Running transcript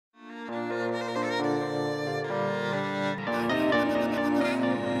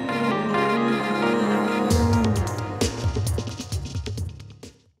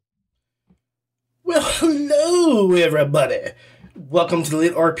Hello, everybody. Welcome to the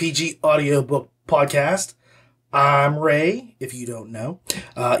LitRPG Audiobook Podcast. I'm Ray, if you don't know,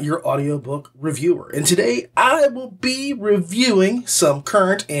 your audiobook reviewer. And today I will be reviewing some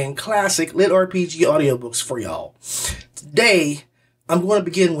current and classic LitRPG audiobooks for y'all. Today, I'm going to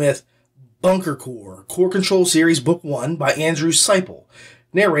begin with Bunker Core, Core Control Series Book 1 by Andrew Seipel,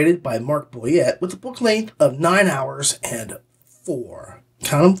 narrated by Mark Boyette, with a book length of 9 hours and 4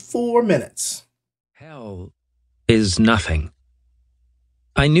 minutes. Hell is nothing.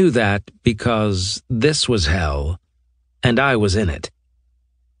 I knew that because this was hell, and I was in it.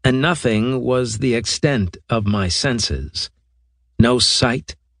 And nothing was the extent of my senses. No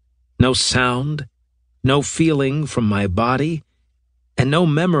sight, no sound, no feeling from my body, and no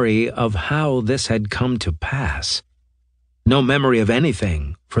memory of how this had come to pass. No memory of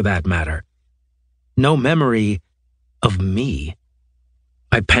anything, for that matter. No memory of me.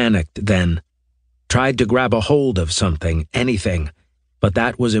 I panicked then, tried to grab a hold of something, anything, but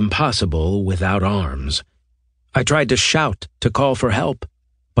that was impossible without arms. I tried to shout, to call for help,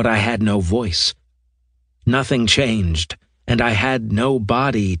 but I had no voice. Nothing changed, and I had no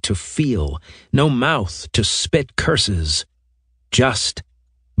body to feel, no mouth to spit curses, just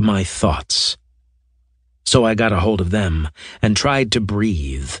my thoughts. So I got a hold of them and tried to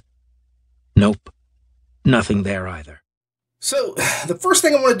breathe. Nope, nothing there either. So, the first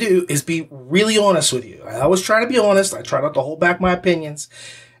thing I want to do is be really honest with you. I always try to be honest. I try not to hold back my opinions.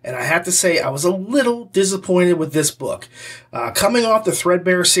 And I have to say, I was a little disappointed with this book. Coming off the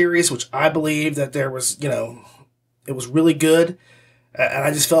Threadbare series, which I believe that there was, it was really good. And I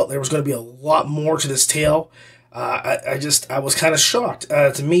just felt there was going to be a lot more to this tale. I was kind of shocked.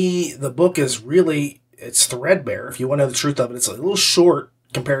 To me, the book is really, it's threadbare. If you want to know the truth of it, it's a little short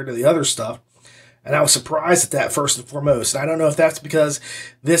compared to the other stuff. And I was surprised at that, first and foremost. And I don't know if that's because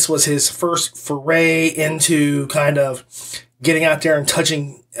this was his first foray into kind of getting out there and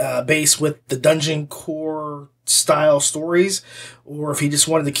touching base with the dungeon core style stories, or if he just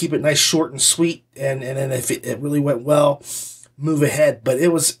wanted to keep it nice, short, and sweet, and if it really went well, move ahead. But it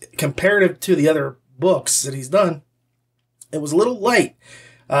was, comparative to the other books that he's done, it was a little light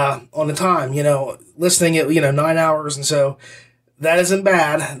on the time, listening at, 9 hours, and so that isn't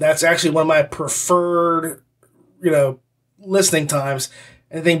bad. That's actually one of my preferred, listening times.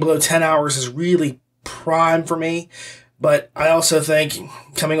 Anything below 10 hours is really prime for me. But I also think,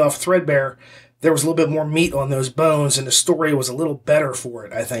 coming off Threadbare, there was a little bit more meat on those bones, and the story was a little better for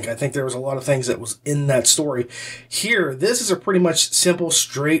it, I think. I think there was a lot of things that was in that story. Here, this is a pretty much simple,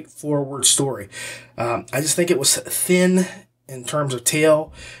 straightforward story. I just think it was thin in terms of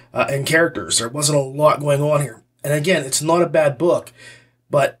tale and characters. There wasn't a lot going on here. And again, it's not a bad book,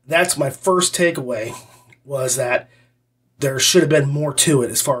 but that's my first takeaway, was that there should have been more to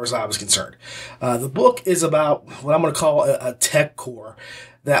it as far as I was concerned. The book is about what I'm going to call a tech core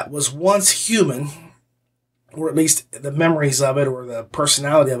that was once human, or at least the memories of it or the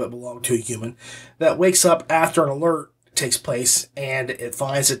personality of it belong to a human, that wakes up after an alert takes place and it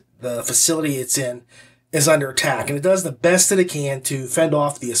finds that the facility it's in is under attack. And it does the best that it can to fend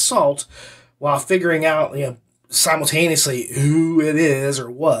off the assault while figuring out, simultaneously who it is or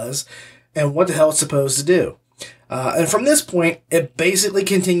was and what the hell it's supposed to do. And from this point, it basically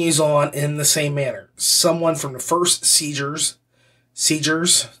continues on in the same manner. Someone from the first the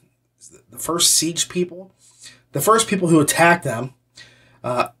first siege people, the first people who attack them,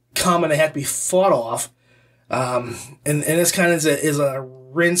 come and they have to be fought off. And this kind of is a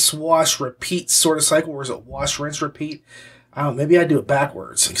rinse, wash, repeat sort of cycle, or is it wash, rinse, repeat? Maybe I do it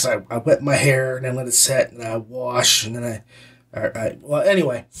backwards, because I wet my hair and then let it set and I wash and then well,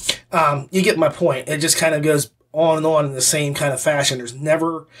 anyway, you get my point. It just kind of goes on and on in the same kind of fashion. There's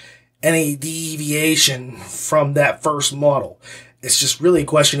never any deviation from that first model. It's just really a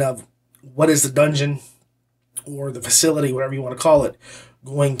question of what is the dungeon or the facility, whatever you want to call it,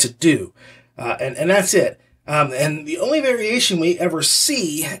 going to do. And that's it. And the only variation we ever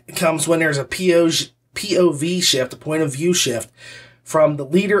see comes when there's a POV shift, a point of view shift, from the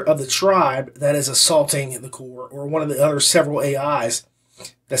leader of the tribe that is assaulting the core, or one of the other several AIs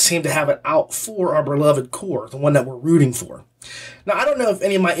that seem to have it out for our beloved core, the one that we're rooting for. Now, I don't know if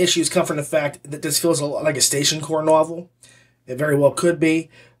any of my issues come from the fact that this feels a lot like a Station Core novel. It very well could be.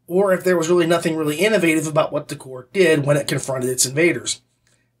 Or if there was really nothing really innovative about what the core did when it confronted its invaders.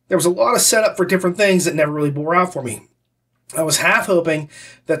 There was a lot of setup for different things that never really bore out for me. I was half hoping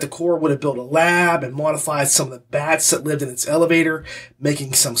that the core would have built a lab and modified some of the bats that lived in its elevator,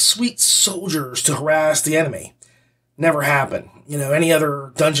 making some sweet soldiers to harass the enemy. Never happened. Any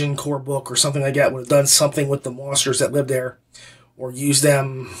other dungeon core book or something like that would have done something with the monsters that lived there, or used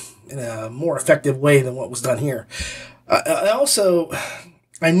them in a more effective way than what was done here.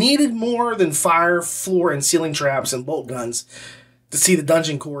 I needed more than fire, floor, and ceiling traps and bolt guns to see the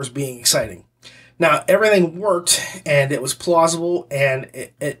dungeon cores being exciting. Now, everything worked, and it was plausible, and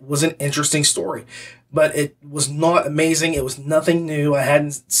it was an interesting story. But it was not amazing. It was nothing new I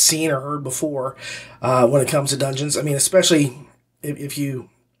hadn't seen or heard before when it comes to dungeons. I mean, especially if you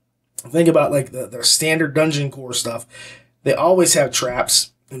think about like the standard dungeon core stuff, they always have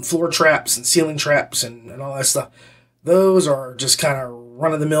traps, and floor traps, and ceiling traps, and all that stuff. Those are just kind of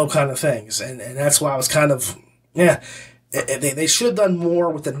run-of-the-mill kind of things. And that's why I was kind of, they should have done more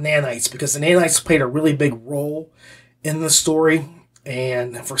with the nanites, because the nanites played a really big role in the story,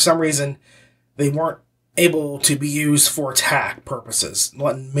 and for some reason they weren't able to be used for attack purposes,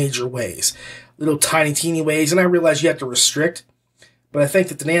 not in major ways, little tiny teeny ways. And I realize you have to restrict, but I think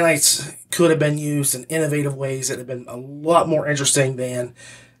that the nanites could have been used in innovative ways that have been a lot more interesting than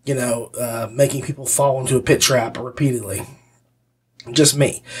making people fall into a pit trap repeatedly. Just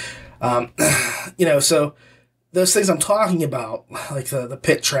me. So those things I'm talking about, like the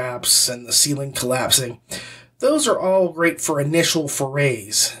pit traps and the ceiling collapsing, those are all great for initial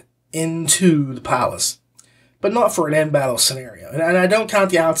forays into the palace, but not for an end battle scenario. And I don't count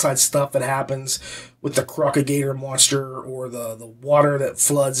the outside stuff that happens with the crocodile monster or the water that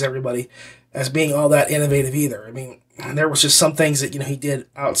floods everybody as being all that innovative either. I mean, there was just some things that he did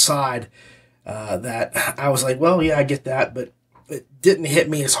outside that I was like, well, yeah, I get that, but it didn't hit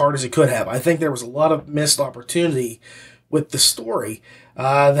me as hard as it could have. I think there was a lot of missed opportunity with the story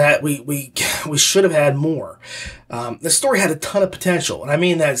that we should have had more. The story had a ton of potential, and I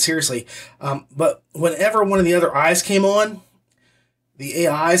mean that seriously. But whenever one of the other eyes came on, the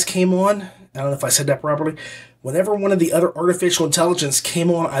AIs came on, I don't know if I said that properly. Whenever one of the other artificial intelligence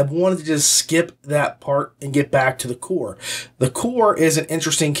came on, I wanted to just skip that part and get back to the core. The core is an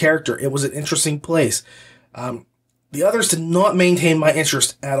interesting character. It was an interesting place. The others did not maintain my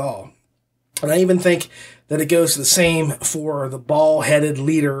interest at all. And I even think that it goes to the same for the ball-headed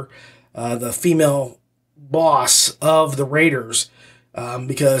leader, the female boss of the Raiders,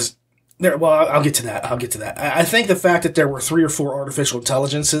 because I'll get to that. I think the fact that there were 3 or 4 artificial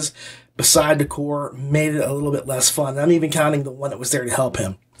intelligences beside the core made it a little bit less fun. I'm even counting the one that was there to help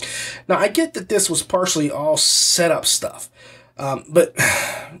him. Now, I get that this was partially all set-up stuff, but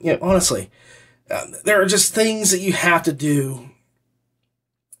honestly, there are just things that you have to do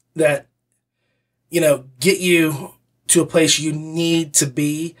that get you to a place you need to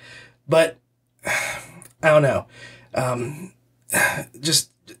be, but I don't know.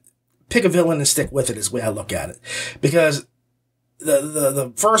 Just pick a villain and stick with it is the way I look at it. Because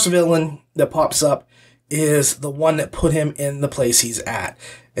the first villain that pops up is the one that put him in the place he's at.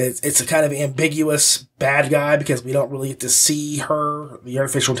 It's a kind of ambiguous bad guy because we don't really get to see her, the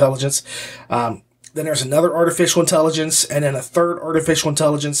artificial intelligence. Then there's another artificial intelligence, and then a third artificial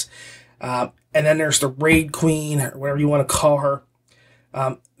intelligence. And then there's the Raid Queen, or whatever you want to call her.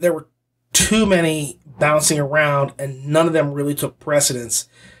 There were too many bouncing around, and none of them really took precedence.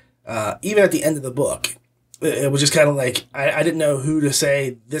 Even at the end of the book, it was just kind of like, I didn't know who to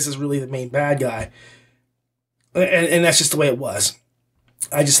say, this is really the main bad guy. And that's just the way it was.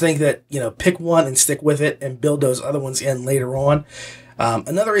 I just think that, pick one and stick with it and build those other ones in later on.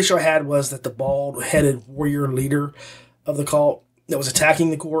 Another issue I had was that the bald-headed warrior leader of the cult that was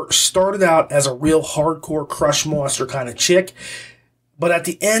attacking the core started out as a real hardcore crush monster kind of chick. But at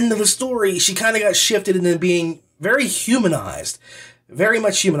the end of the story, she kind of got shifted into being very humanized. Very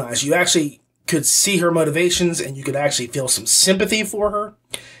much humanized. You actually could see her motivations, and you could actually feel some sympathy for her.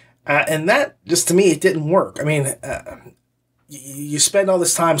 And that, just to me, it didn't work. I mean, you spend all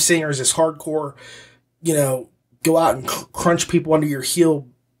this time seeing her as this hardcore, go out and crunch people under your heel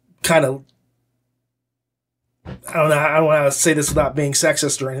kind of, I don't know how to say this without being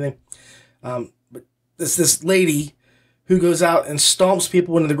sexist or anything. But this lady who goes out and stomps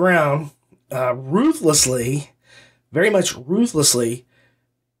people into the ground, ruthlessly, very much ruthlessly,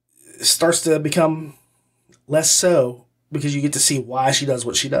 starts to become less so because you get to see why she does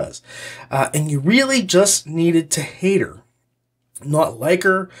what she does. And you really just needed to hate her, not like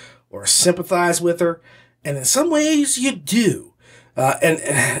her or sympathize with her. And in some ways you do.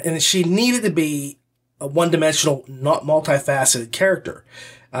 And she needed to be a one-dimensional, not multifaceted character,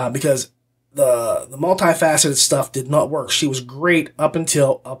 because the multifaceted stuff did not work. She was great up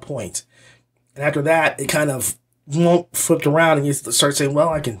until a point. And after that, it kind of flipped around, and you start saying, well,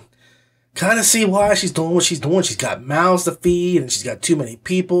 I can kind of see why she's doing what she's doing. She's got mouths to feed, and she's got too many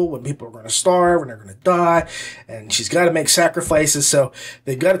people when people are going to starve and they're going to die, and she's got to make sacrifices. So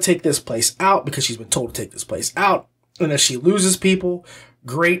they've got to take this place out because she's been told to take this place out. And if she loses people,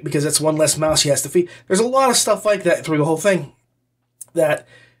 great because it's one less mouse she has to feed. There's a lot of stuff like that through the whole thing that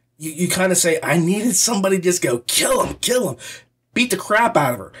you kind of say, I needed somebody to just go, kill him, beat the crap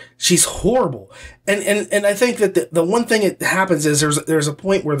out of her. She's horrible. And I think that the one thing that happens is there's a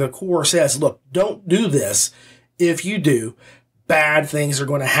point where the core says, look, don't do this. If you do, bad things are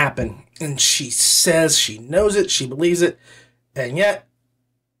going to happen. And she says she knows it, she believes it, and yet,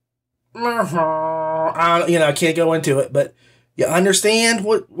 I can't go into it, but you understand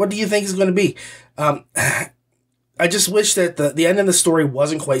what do you think is going to be? I just wish that the end of the story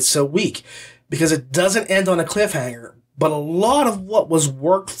wasn't quite so weak, because it doesn't end on a cliffhanger, but a lot of what was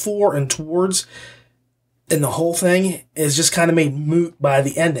worked for and towards in the whole thing is just kind of made moot by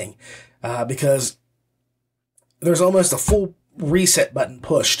the ending, because there's almost a full reset button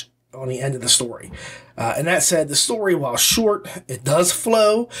pushed on the end of the story. And that said, the story, while short, it does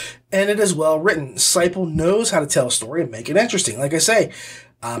flow, and it is well written. Seipel knows how to tell a story and make it interesting. Like I say,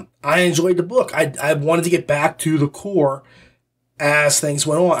 I enjoyed the book. I wanted to get back to the core as things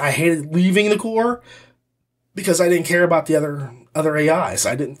went on. I hated leaving the core because I didn't care about the other AIs.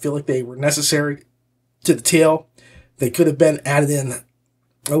 I didn't feel like they were necessary to the tale. They could have been added in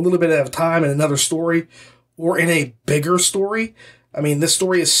a little bit at a time in another story or in a bigger story. I mean, this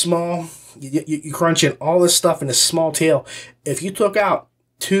story is small. You crunch in all this stuff in a small tale. If you took out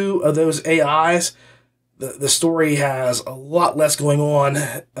 2 of those AIs, the story has a lot less going on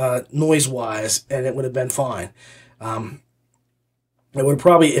noise-wise, and it would have been fine. It would have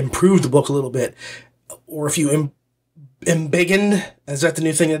probably improved the book a little bit. Or if you embiggen, is that the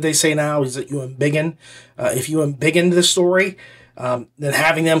new thing that they say now? Is that you embiggen? If you embiggen the story, then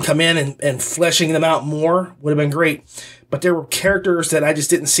having them come in and fleshing them out more would have been great. But there were characters that I just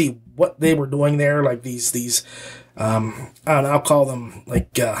didn't see what they were doing there, like these I don't know, I'll call them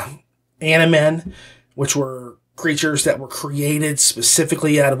like Animen, which were creatures that were created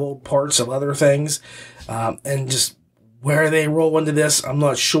specifically out of old parts of other things, and just where they roll into this, I'm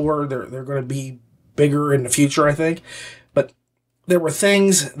not sure. They're going to be bigger in the future, I think. But there were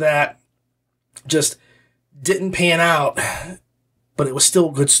things that just didn't pan out, but it was still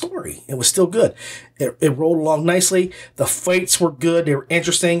a good story. It was still good. It rolled along nicely. The fights were good. They were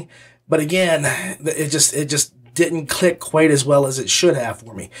interesting. But again, it just didn't click quite as well as it should have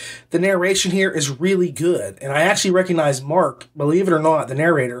for me. The narration here is really good. And I actually recognize Mark, believe it or not, the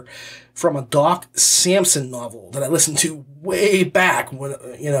narrator, from a Doc Samson novel that I listened to way back when,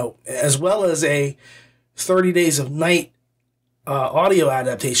 as well as a 30 Days of Night audio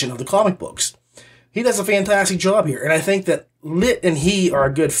adaptation of the comic books. He does a fantastic job here, and I think that Lit and he are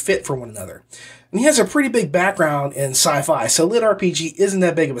a good fit for one another. And he has a pretty big background in sci-fi, so LitRPG isn't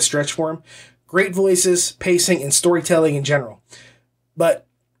that big of a stretch for him. Great voices, pacing, and storytelling in general. But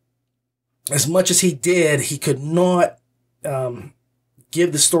as much as he did, he could not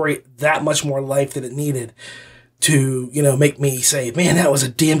give the story that much more life that it needed to, make me say, man, that was a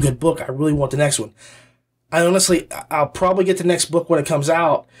damn good book. I really want the next one. I'll probably get the next book when it comes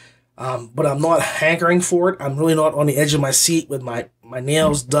out, but I'm not hankering for it. I'm really not on the edge of my seat with my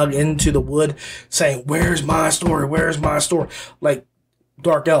nails dug into the wood saying, where's my story? Where's my story? Like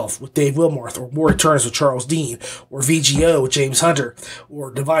Dark Elf with Dave Wilmarth, or War Returns with Charles Dean, or VGO with James Hunter,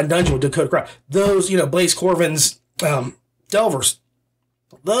 or Divine Dungeon with Dakota Crowd. Those, Blaze Corvin's Delvers.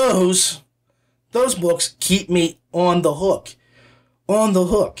 Those books keep me on the hook. On the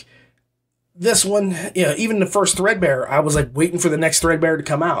hook. This one, even the first Threadbare, I was like waiting for the next Threadbare to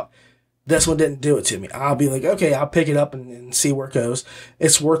come out. This one didn't do it to me. I'll be like, okay, I'll pick it up and see where it goes.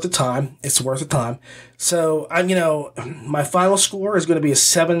 It's worth the time. It's worth the time. So my final score is going to be a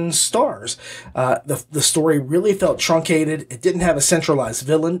 7 stars. The story really felt truncated. It didn't have a centralized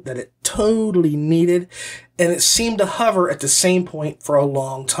villain that it totally needed. And it seemed to hover at the same point for a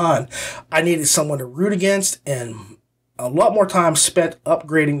long time. I needed someone to root against, and a lot more time spent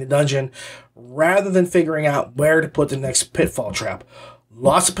upgrading the dungeon rather than figuring out where to put the next pitfall trap.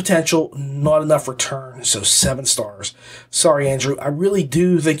 Lots of potential, not enough return, so 7 stars. Sorry, Andrew. I really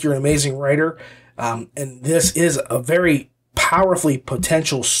do think you're an amazing writer, and this is a very powerfully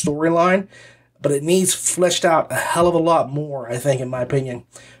potential storyline, but it needs fleshed out a hell of a lot more, I think, in my opinion,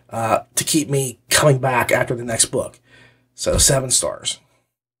 to keep me coming back after the next book. So 7 stars.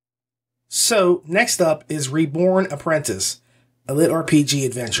 So next up is Reborn, Apprentice, a LitRPG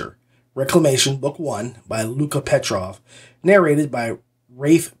adventure. Reclamation, Book 1 by Luca Petrov, narrated by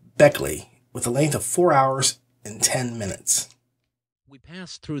Rafe Beckley, with a length of 4 hours and 10 minutes. We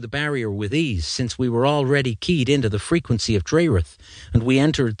passed through the barrier with ease, since we were already keyed into the frequency of Dreyrath, and we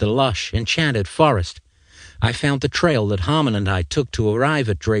entered the lush, enchanted forest. I found the trail that Harmon and I took to arrive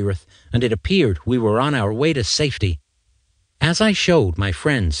at Dreyrath, and it appeared we were on our way to safety. As I showed my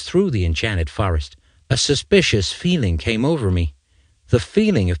friends through the enchanted forest, a suspicious feeling came over me, the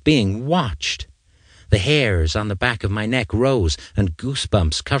feeling of being watched. The hairs on the back of my neck rose, and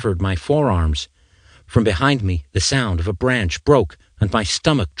goosebumps covered my forearms. From behind me, the sound of a branch broke, and my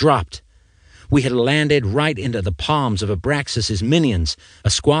stomach dropped. We had landed right into the palms of Abraxas's minions.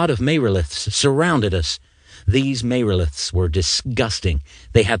 A squad of Mayroliths surrounded us. These Mayroliths were disgusting.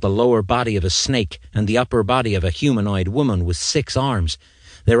 They had the lower body of a snake and the upper body of a humanoid woman with 6 arms.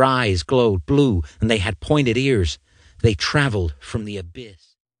 Their eyes glowed blue, and they had pointed ears. They traveled from the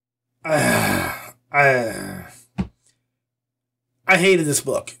abyss. I hated this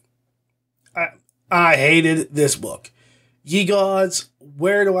book. I hated this book. Ye gods,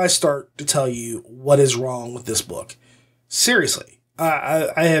 where do I start to tell you what is wrong with this book? Seriously.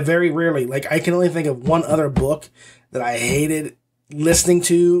 I have very rarely, I can only think of one other book that I hated listening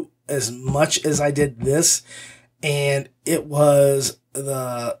to as much as I did this, and it was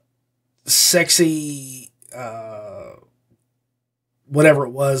the sexy, whatever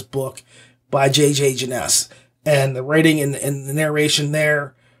it was, book by J.J. Janess. And the writing and the narration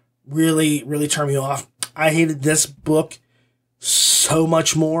there really, really turned me off. I hated this book so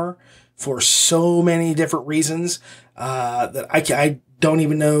much more for so many different reasons that I don't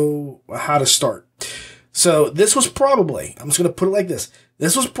even know how to start. So this was probably, I'm just going to put it like this.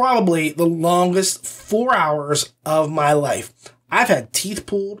 This was probably the longest 4 hours of my life. I've had teeth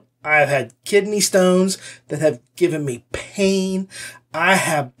pulled. I've had kidney stones that have given me pain. I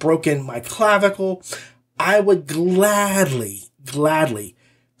have broken my clavicle. I would gladly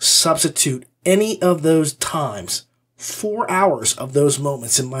substitute any of those times, 4 hours of those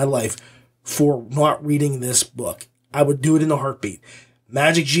moments in my life, for not reading this book. I would do it in a heartbeat.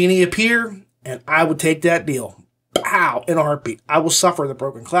 Magic Genie appear, and I would take that deal. Pow! In a heartbeat. I will suffer the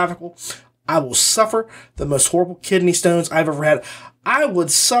broken clavicle. I will suffer the most horrible kidney stones I've ever had. I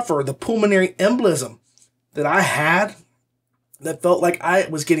would suffer the pulmonary embolism that I had that felt like I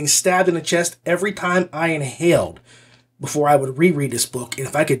was getting stabbed in the chest every time I inhaled before I would reread this book. And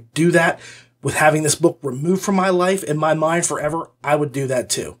if I could do that with having this book removed from my life and my mind forever, I would do that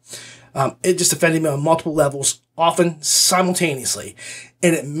too. It just offended me on multiple levels, often simultaneously.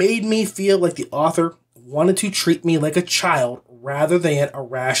 And it made me feel like the author wanted to treat me like a child rather than a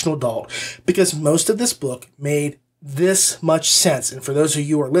rational adult, because most of this book made this much sense. And for those of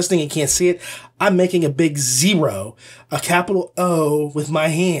you who are listening and can't see it, I'm making a big 0, a capital O with my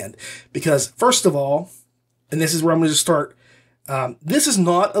hand. Because first of all, and this is where I'm going to start, this is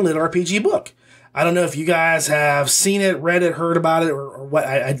not a LitRPG book. I don't know if you guys have seen it, read it, heard about it, or what.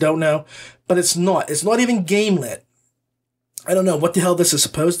 I don't know. But it's not. It's not even game lit. I don't know what the hell this is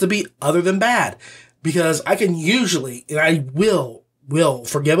supposed to be other than bad. Because I can usually, and I will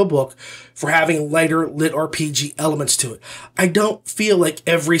forgive a book for having lighter LitRPG elements to it. I don't feel like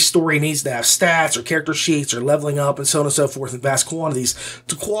every story needs to have stats or character sheets or leveling up and so on and so forth in vast quantities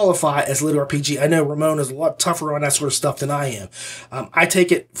to qualify as LitRPG. I know Ramon is a lot tougher on that sort of stuff than I am. I take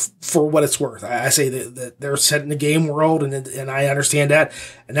it for what it's worth. I say that they're set in a game world, and I understand that.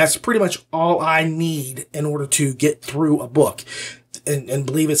 And that's pretty much all I need in order to get through a book and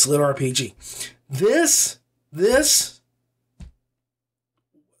believe it's LitRPG. This,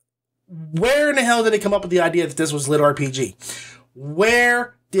 where in the hell did they come up with the idea that this was LitRPG?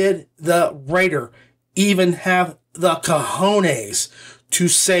 Where did the writer even have the cojones to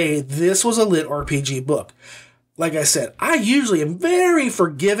say this was a LitRPG book? Like I said, I usually am very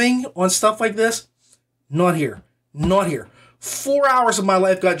forgiving on stuff like this. Not here. 4 hours of my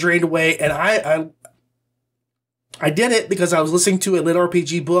life got drained away, and I did it because I was listening to a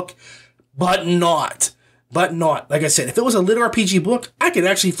LitRPG book, but not. Like I said, if it was a LitRPG book, I could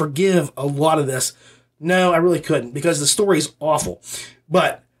actually forgive a lot of this. No, I really couldn't, because the story's awful.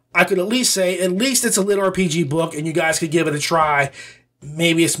 But I could at least say, at least it's a LitRPG book, and you guys could give it a try.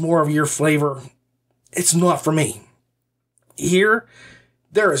 Maybe it's more of your flavor. It's not for me. Here,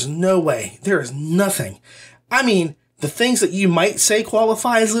 there is no way. There is nothing. I mean, the things that you might say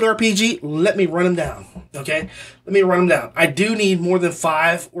qualify as LitRPG, let me run them down, okay? Let me run them down. I do need more than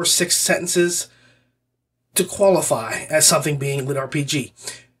 5 or 6 sentences to qualify as something being LitRPG.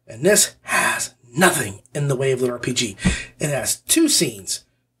 And this has nothing in the way of LitRPG. It has 2 scenes.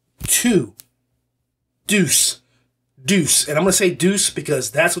 2. Deuce. And I'm going to say deuce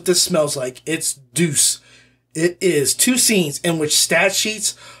because that's what this smells like. It's deuce. It is 2 scenes in which stat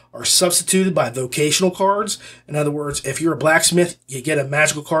sheets are substituted by vocational cards. In other words, if you're a blacksmith, you get a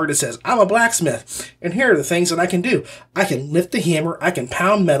magical card that says, I'm a blacksmith. And here are the things that I can do. I can lift the hammer. I can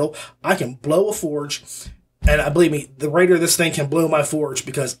pound metal. I can blow a forge. And believe me, the writer of this thing can blow my forge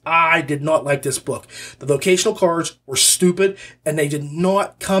because I did not like this book. The vocational cards were stupid, and they did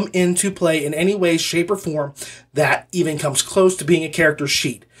not come into play in any way, shape, or form that even comes close to being a character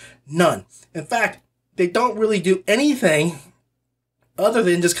sheet. None. In fact, they don't really do anything other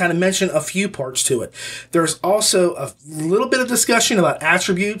than just kind of mention a few parts to it. There's also a little bit of discussion about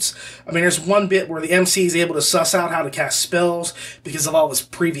attributes. I mean, there's one bit where the MC is able to suss out how to cast spells because of all his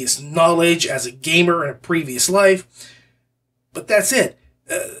previous knowledge as a gamer in a previous life. But that's it.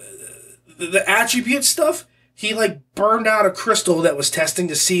 The attribute stuff, he burned out a crystal that was testing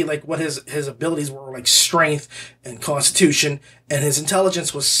to see what his abilities were, like strength and constitution, and his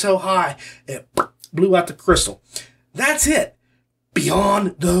intelligence was so high, it blew out the crystal. That's it.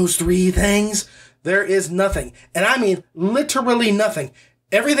 Beyond those three things, there is nothing. And I mean literally nothing.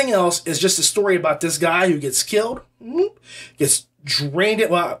 Everything else is just a story about this guy who gets killed, gets drained.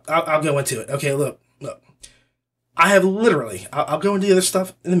 Well, I'll go into it. Okay, look. I have literally, I'll go into the other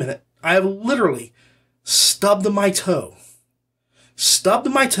stuff in a minute. I have literally stubbed my toe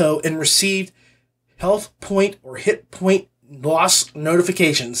and received health point or hit point loss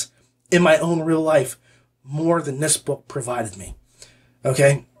notifications in my own real life more than this book provided me.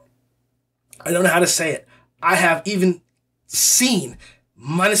 Okay? I don't know how to say it. I have even seen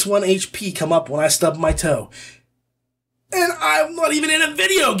 -1 HP come up when I stub my toe. And I'm not even in a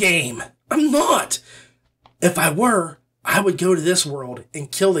video game. I'm not. If I were, I would go to this world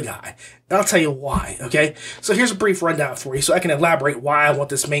and kill the guy. And I'll tell you why, okay? So here's a brief rundown for you so I can elaborate why I want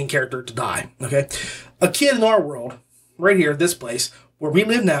this main character to die, okay? A kid in our world, right here, this place, where we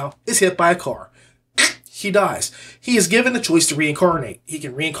live now, is hit by a car. He dies. He is given the choice to reincarnate. He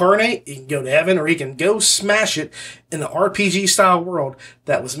can reincarnate, he can go to heaven, or he can go smash it in the RPG-style world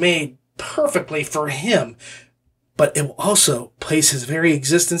that was made perfectly for him. But it will also place his very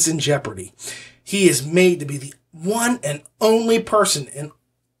existence in jeopardy. He is made to be the one and only person in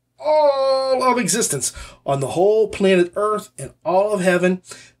all of existence on the whole planet Earth and all of heaven,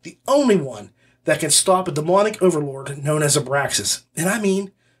 the only one that can stop a demonic overlord known as Abraxas. And I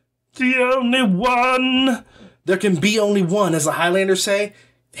mean, the only one. There can be only one, as the Highlanders say.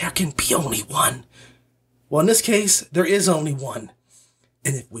 There can be only one. Well, in this case, there is only one.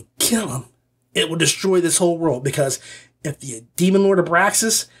 And if we kill him, it will destroy this whole world, because if the Demon Lord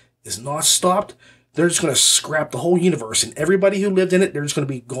Abraxas is not stopped, they're just going to scrap the whole universe, and everybody who lived in it, they're just going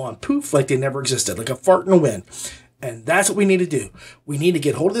to be gone poof like they never existed, like a fart in the wind. And that's what we need to do. We need to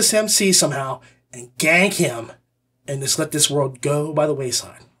get hold of this MC somehow and gank him and just let this world go by the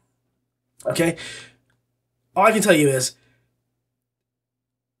wayside. Okay? All I can tell you is,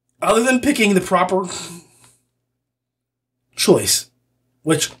 other than picking the proper choice,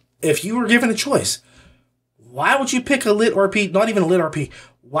 which, if you were given a choice, why would you pick a LitRPG, not even a LitRPG,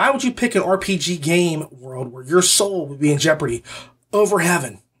 why would you pick an RPG game world where your soul would be in jeopardy over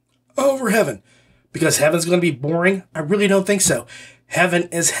heaven? Over heaven. Because heaven's going to be boring? I really don't think so. Heaven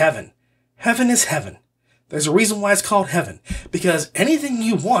is heaven. Heaven is heaven. There's a reason why it's called heaven. Because anything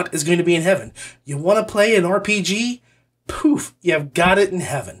you want is going to be in heaven. You want to play an RPG? Poof, you've got it in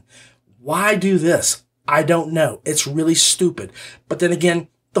heaven. Why do this? I don't know. It's really stupid. But then again,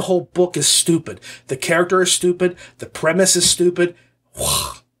 the whole book is stupid. The character is stupid. The premise is stupid.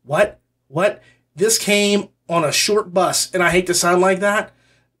 What? This came on a short bus, and I hate to sound like that,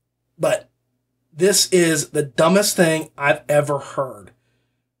 but this is the dumbest thing I've ever heard,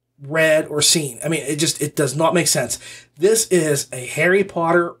 read, or seen. I mean, it does not make sense. This is a Harry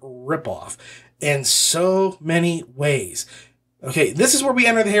Potter ripoff in so many ways. Okay, this is where we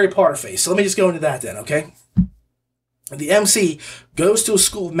enter the Harry Potter phase. So let me just go into that then, okay? The MC goes to a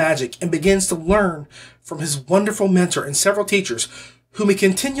school of magic and begins to learn from his wonderful mentor and several teachers, whom he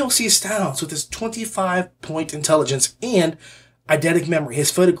continuously astounds with his 25-point intelligence and eidetic memory,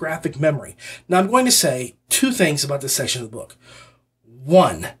 his photographic memory. Now, I'm going to say two things about this section of the book.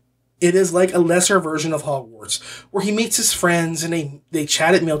 One, it is like a lesser version of Hogwarts, where he meets his friends and they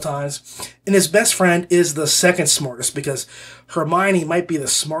chat at mealtimes, and his best friend is the second smartest, because Hermione might be the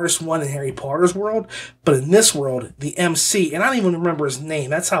smartest one in Harry Potter's world, but in this world, the MC, and I don't even remember his name,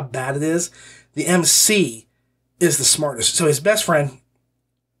 that's how bad it is, the MC is the smartest. So his best friend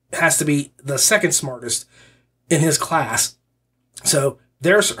has to be the second smartest in his class. So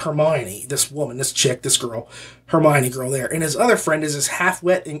there's Hermione, this woman, this chick, this girl, Hermione girl there. And his other friend is this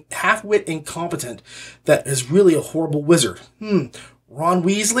half-wit incompetent that is really a horrible wizard. Ron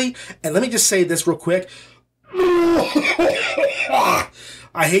Weasley. And let me just say this real quick. I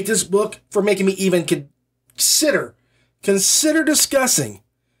hate this book for making me even consider discussing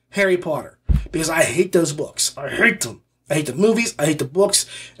Harry Potter. Because I hate those books. I hate them. I hate the movies. I hate the books.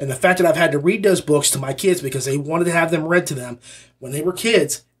 And the fact that I've had to read those books to my kids because they wanted to have them read to them when they were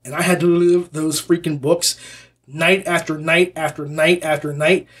kids. And I had to live those freaking books night after night after night after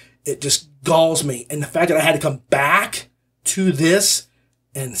night. It just galls me. And the fact that I had to come back to this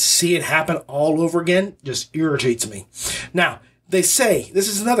and see it happen all over again just irritates me. Now, they say, this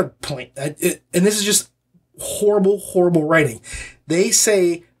is another point, and this is just horrible, horrible writing. They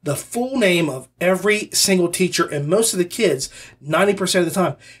say the full name of every single teacher and most of the kids, 90% of the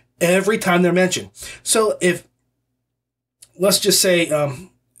time, every time they're mentioned. So if, let's just say,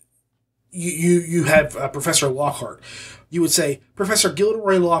 you have Professor Lockhart, you would say Professor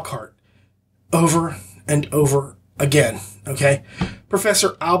Gilderoy Lockhart over and over again, okay?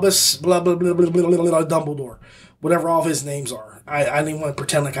 Professor Albus blah, blah, blah, blah, blah, blah, blah, Dumbledore, whatever all of his names are. I don't even want to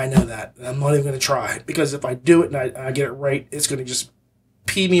pretend like I know that. I'm not even going to try, because if I do it and I get it right, it's going to just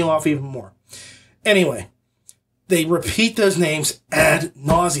pee me off even more. Anyway, they repeat those names ad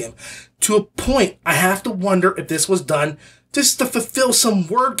nauseum to a point I have to wonder if this was done just to fulfill some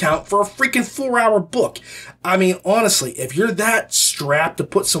word count for a freaking 4-hour book. I mean, honestly, if you're that strapped to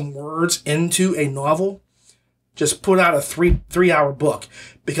put some words into a novel, just put out a three-hour book,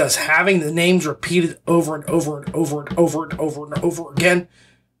 because having the names repeated over and over and over and over and over and over again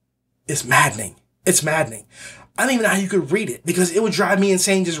is maddening. It's maddening. I don't even know how you could read it, because it would drive me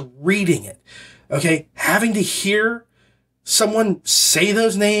insane just reading it. Okay? Having to hear someone say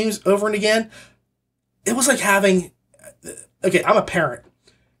those names over and again, it was like having... Okay, I'm a parent.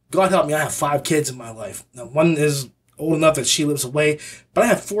 God help me, I have 5 kids in my life. Now, one is old enough that she lives away, but I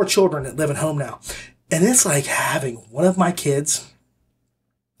have 4 children that live at home now. And it's like having one of my kids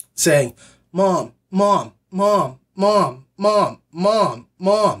saying, Mom, Mom, Mom, Mom, Mom, Mom,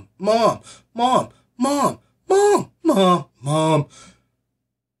 Mom, Mom, Mom, Mom, Mom, Mom, Mom,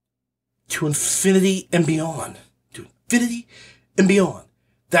 to infinity and beyond. To infinity and beyond.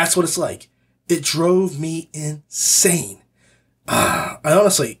 That's what it's like. It drove me insane. I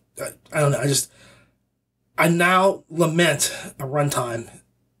honestly, I don't know. I now lament a runtime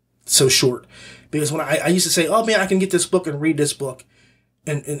so short, because when I used to say, oh man, I can get this book and read this book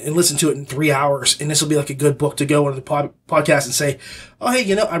and listen to it in 3 hours, and this will be like a good book to go on the podcast and say, oh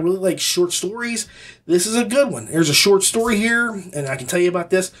hey, I really like short stories. This is a good one. There's a short story here, and I can tell you about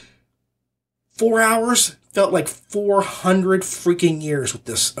this. 4 hours felt like 400 freaking years with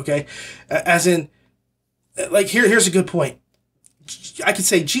this. Okay, as in, like here's a good point. I could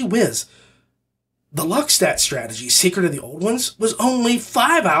say, gee whiz, the Luckstat strategy, Secret of the Old Ones, was only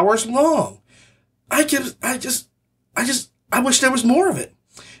 5 hours long. I wish there was more of it.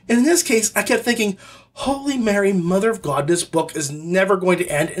 And in this case, I kept thinking, Holy Mary, Mother of God, this book is never going to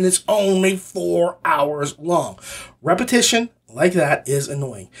end, and it's only 4 hours long. Repetition like that is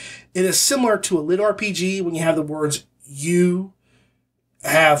annoying. It is similar to a LitRPG when you have the words, you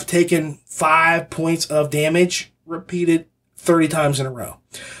have taken 5 points of damage repeated 30 times in a row.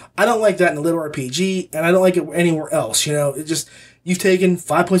 I don't like that in a LitRPG, and I don't like it anywhere else. It just, you've taken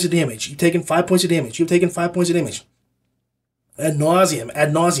 5 points of damage. You've taken 5 points of damage. You've taken 5 points of damage. Ad nauseum,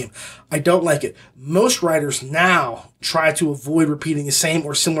 ad nauseum. I don't like it. Most writers now try to avoid repeating the same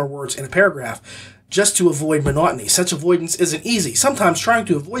or similar words in a paragraph just to avoid monotony. Such avoidance isn't easy. Sometimes trying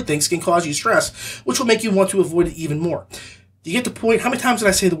to avoid things can cause you stress, which will make you want to avoid it even more. Do you get the point? How many times did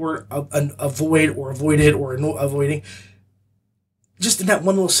I say the word avoid or avoided or avoiding? Just in that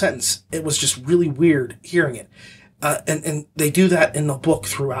one little sentence, it was just really weird hearing it. And they do that in the book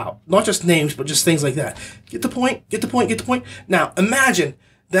throughout. Not just names, but just things like that. Get the point? Get the point? Get the point? Now, imagine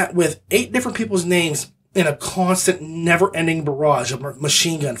that with 8 different people's names in a constant, never-ending barrage of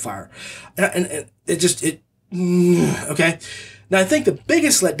machine gun fire. And okay? Now, I think the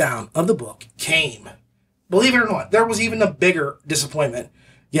biggest letdown of the book came, believe it or not, there was even a bigger disappointment.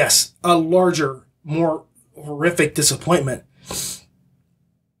 Yes, a larger, more horrific disappointment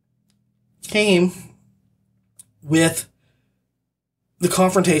came with the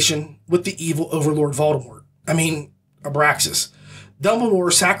confrontation with the evil overlord Voldemort. I mean, Abraxas.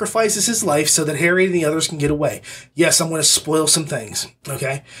 Dumbledore sacrifices his life so that Harry and the others can get away. Yes, I'm going to spoil some things,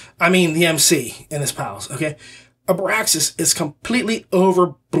 okay? I mean, the MC and his pals, okay? Abraxas is completely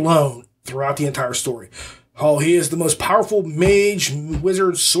overblown throughout the entire story. Oh, he is the most powerful mage,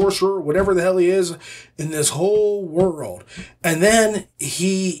 wizard, sorcerer, whatever the hell he is in this whole world. And then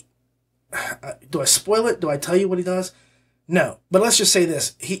he... do I spoil it? Do I tell you what he does? No. But let's just say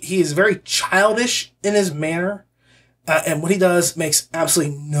this. He is very childish in his manner. And what he does makes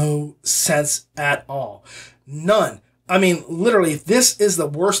absolutely no sense at all. None. I mean, literally, if this is the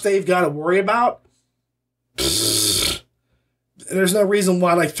worst they've got to worry about, there's no reason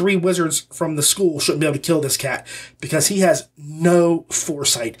why like 3 wizards from the school shouldn't be able to kill this cat, because he has no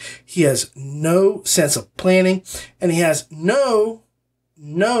foresight. He has no sense of planning, and he has no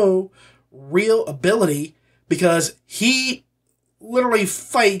real ability, because he literally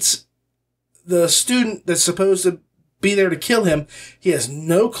fights the student that's supposed to be there to kill him. He has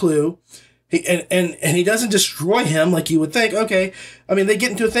no clue. And he doesn't destroy him like you would think. Okay. I mean, they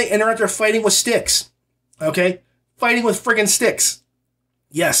get into a thing and they're out there fighting with sticks. Okay. Fighting with friggin' sticks.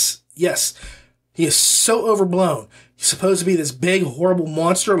 Yes. He is so overblown. He's supposed to be this big, horrible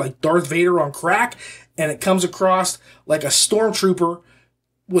monster like Darth Vader on crack. And it comes across like a stormtrooper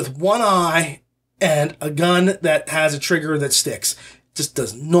with one eye and a gun that has a trigger that sticks. Just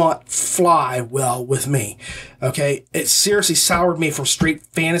does not fly well with me. Okay. It seriously soured me from straight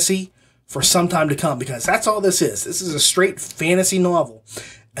fantasy for some time to come, because that's all this is. This is a straight fantasy novel.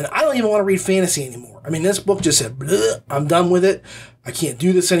 And I don't even want to read fantasy anymore. I mean, this book just said, I'm done with it. I can't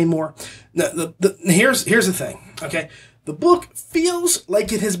do this anymore. Now, here's the thing, okay? The book feels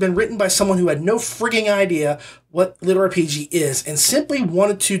like it has been written by someone who had no frigging idea what LitRPG is and simply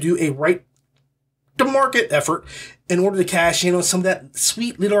wanted to do a right-to-market effort in order to cash in on some of that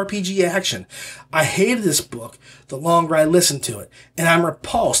sweet LitRPG action. I hated this book the longer I listened to it, and I'm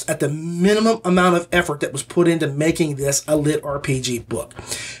repulsed at the minimum amount of effort that was put into making this a LitRPG book.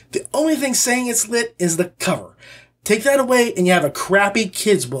 The only thing saying it's lit is the cover. Take that away and you have a crappy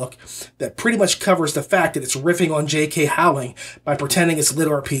kid's book that pretty much covers the fact that it's riffing on J.K. Rowling by pretending it's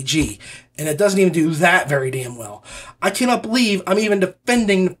LitRPG, and it doesn't even do that very damn well. I cannot believe I'm even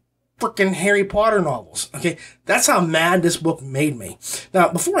defending freaking Harry Potter novels. Okay, that's how mad this book made me. Now,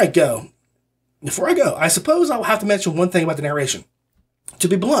 before I go, I suppose I'll have to mention one thing about the narration. To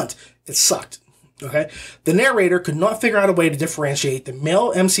be blunt, it sucked. Okay, the narrator could not figure out a way to differentiate the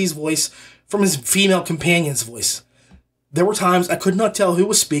male MC's voice from his female companion's voice. There were times I could not tell who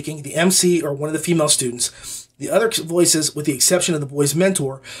was speaking, the MC or one of the female students. The other voices, with the exception of the boy's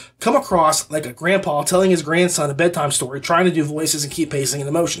mentor, come across like a grandpa telling his grandson a bedtime story, trying to do voices and keep pacing and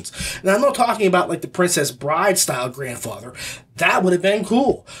emotions. And I'm not talking about like the Princess Bride style grandfather. That would have been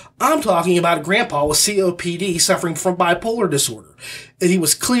cool. I'm talking about a grandpa with COPD suffering from bipolar disorder. And he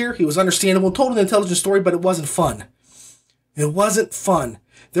was clear, he was understandable, told an intelligent story, but it wasn't fun. It wasn't fun.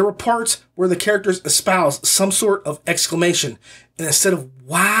 There were parts where the characters espoused some sort of exclamation, and instead of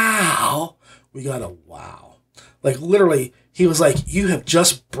wow, we got a wow. Like, literally, he was like, you have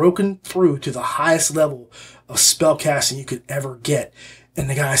just broken through to the highest level of spellcasting you could ever get. And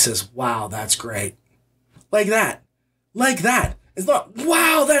the guy says, wow, that's great. Like that. It's not,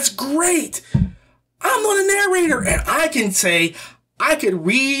 wow, that's great. I'm not a narrator. And I can say, I could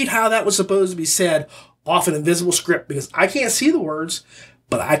read how that was supposed to be said off an invisible script, because I can't see the words,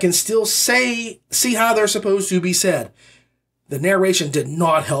 but I can still see how they're supposed to be said. The narration did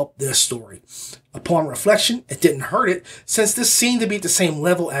not help this story. Upon reflection, it didn't hurt it, since this seemed to be at the same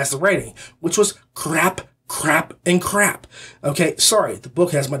level as the writing, which was crap. Okay, sorry, the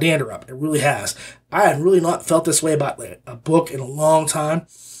book has my dander up. It really has. I have really not felt this way about a book in a long time,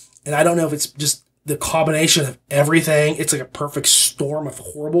 and I don't know if it's just the combination of everything. It's like a perfect storm of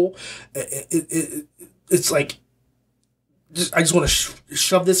horrible. It's like, I just want to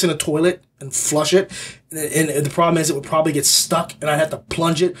shove this in a toilet and flush it. And the problem is it would probably get stuck and I'd have to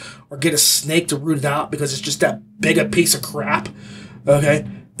plunge it or get a snake to root it out, because it's just that big a piece of crap. Okay.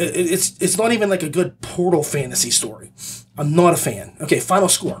 It's not even like a good Portal fantasy story. I'm not a fan. Okay. Final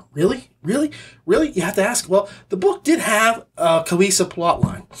score. Really? You have to ask. Well, the book did have a cohesive plot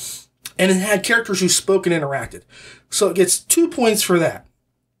line, and it had characters who spoke and interacted. So it gets 2 points for that.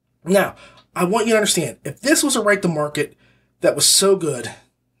 Now, I want you to understand, if this was a right to market that was so good,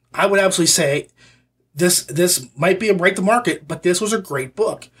 I would absolutely say this might be a right to market, but this was a great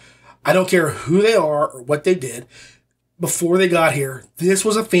book. I don't care who they are or what they did before they got here. This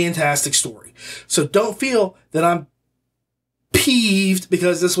was a fantastic story. So don't feel that I'm peeved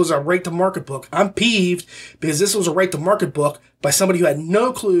because this was a right to market book. I'm peeved because this was a right to market book by somebody who had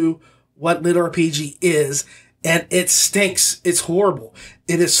no clue what LitRPG is, and it stinks. It's horrible.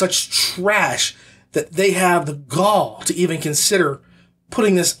 It is such trash that they have the gall to even consider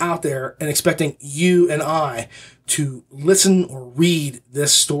putting this out there and expecting you and I to listen or read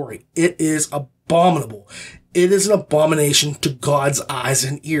this story. It is abominable. It is an abomination to God's eyes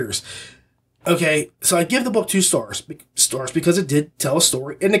and ears. Okay, so I give the book 2 stars because it did tell a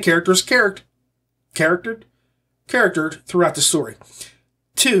story, and the characters charactered throughout the story.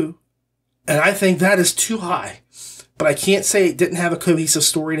 2, and I think that is too high. But I can't say it didn't have a cohesive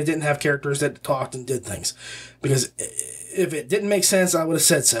story and it didn't have characters that talked and did things. Because if it didn't make sense, I would have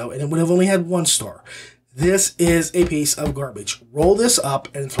said so, and it would have only had 1 star. This is a piece of garbage. Roll this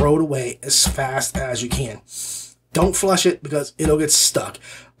up and throw it away as fast as you can. Don't flush it because it'll get stuck.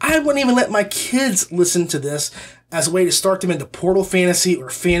 I wouldn't even let my kids listen to this as a way to start them into Portal Fantasy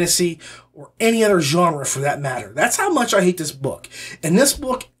or any other genre for that matter. That's how much I hate this book. And this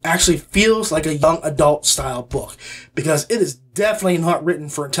book actually feels like a young adult style book because it is definitely not written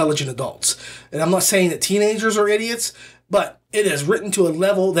for intelligent adults. And I'm not saying that teenagers are idiots, but it is written to a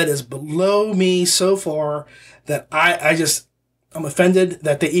level that is below me so far that I'm offended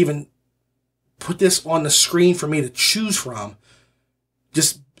that they even put this on the screen for me to choose from.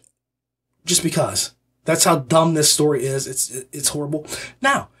 Just because. That's how dumb this story is. It's horrible.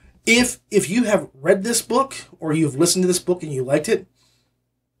 Now, if you have read this book or you've listened to this book and you liked it,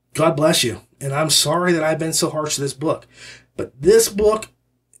 God bless you. And I'm sorry that I've been so harsh to this book. But this book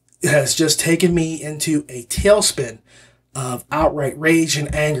has just taken me into a tailspin of outright rage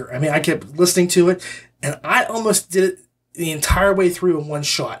and anger. I mean, I kept listening to it and I almost did it the entire way through in one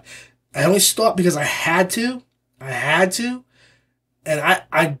shot. I only stopped because I had to. And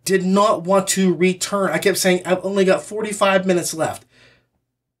I did not want to return. I kept saying, I've only got 45 minutes left.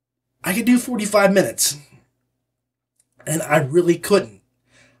 I could do 45 minutes. And I really couldn't.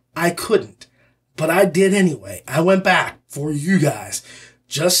 But I did anyway. I went back for you guys.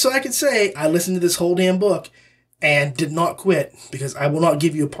 Just so I could say I listened to this whole damn book and did not quit. Because I will not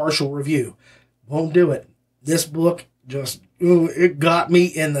give you a partial review. Won't do it. This book just, it got me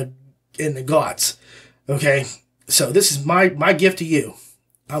in the guts. Okay? So this is my gift to you.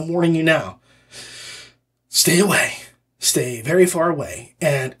 I'm warning you now. Stay away. Stay very far away.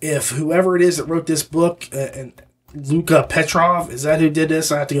 And if whoever it is that wrote this book, and Luka Petrov, is that who did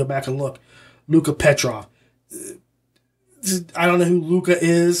this? I have to go back and look. Luka Petrov. I don't know who Luka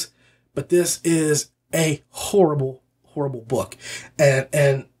is, but this is a horrible, horrible book.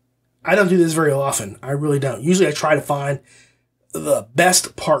 And I don't do this very often. I really don't. Usually I try to find the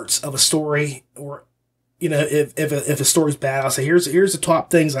best parts of a story, or if a story's bad, I'll say, here's the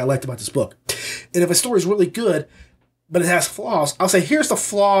top things I liked about this book. And if a story's really good, but it has flaws, I'll say, here's the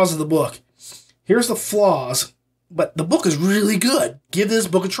flaws of the book. Here's the flaws, but the book is really good. Give this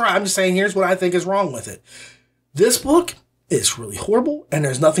book a try. I'm just saying, here's what I think is wrong with it. This book is really horrible, and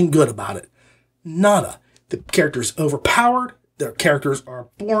there's nothing good about it. Nada. The character's overpowered. The characters are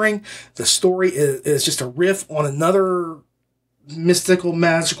boring. The story is just a riff on another mystical,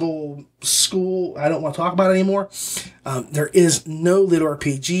 magical school I don't want to talk about anymore. There is no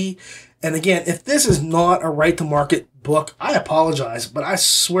LitRPG. And again, if this is not a right-to-market book, I apologize, but I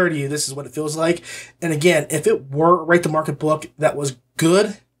swear to you, this is what it feels like. And again, if it were a right-to-market book that was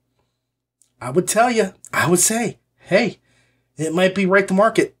good, I would say, hey, it might be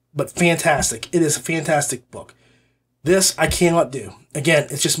right-to-market, but fantastic. It is a fantastic book. This I cannot do. Again,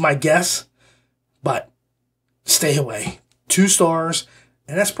 it's just my guess, but stay away. 2 stars,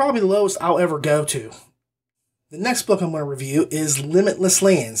 and that's probably the lowest I'll ever go to. The next book I'm going to review is Limitless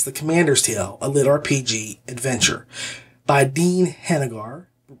Lands, The Commander's Tale, a LitRPG adventure by Dean Hennigar,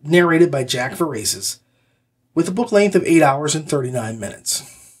 narrated by Jack Veraces, with a book length of 8 hours and 39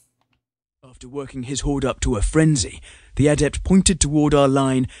 minutes. After working his horde up to a frenzy, the adept pointed toward our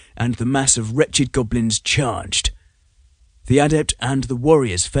line and the mass of wretched goblins charged. The adept and the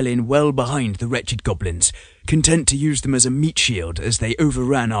warriors fell in well behind the wretched goblins, content to use them as a meat shield as they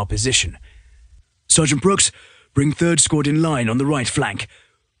overran our position. Sergeant Brooks, bring 3rd Squad in line on the right flank.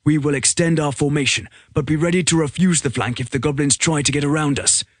 We will extend our formation, but be ready to refuse the flank if the goblins try to get around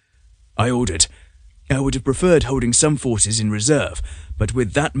us. I ordered. I would have preferred holding some forces in reserve, but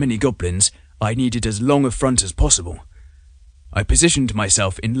with that many goblins, I needed as long a front as possible. I positioned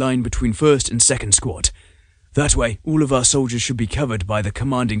myself in line between 1st and 2nd Squad. That way, all of our soldiers should be covered by the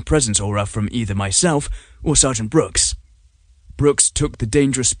commanding presence aura from either myself or Sergeant Brooks. Brooks took the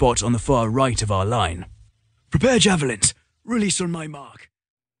dangerous spot on the far right of our line. Prepare javelins. Release on my mark.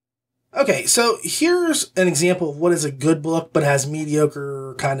 Okay, so here's an example of what is a good book but has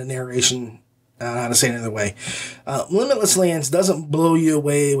mediocre kind of narration. I don't know how to say it another way. Limitless Lands doesn't blow you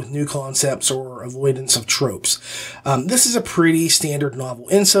away with new concepts or avoidance of tropes. This is a pretty standard novel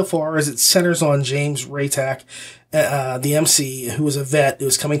insofar as it centers on James Raytak, the MC, who was a vet who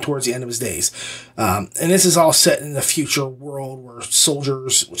was coming towards the end of his days. And this is all set in a future world where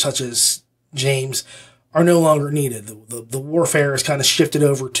soldiers such as James are no longer needed. The warfare is kind of shifted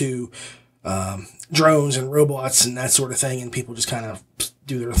over to drones and robots and that sort of thing, and people just kind of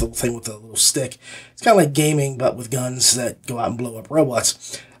do their little thing with a little stick. It's kind of like gaming, but with guns that go out and blow up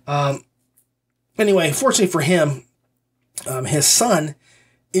robots. Anyway, fortunately for him, his son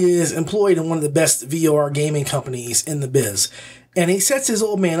is employed in one of the best VR gaming companies in the biz. And he sets his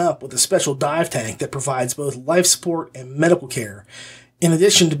old man up with a special dive tank that provides both life support and medical care, in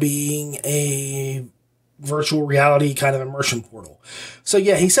addition to being a virtual reality kind of immersion portal. So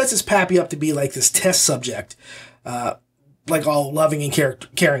yeah, he sets his pappy up to be like this test subject, like all loving and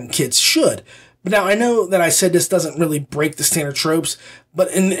caring kids should. But now I know that I said this doesn't really break the standard tropes,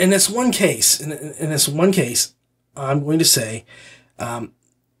 but in this one case, I'm going to say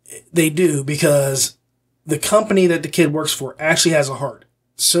they do, because the company that the kid works for actually has a heart.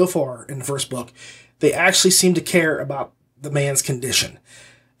 So far in the first book, they actually seem to care about the man's condition.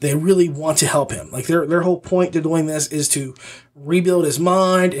 They really want to help him. Like their whole point to doing this is to rebuild his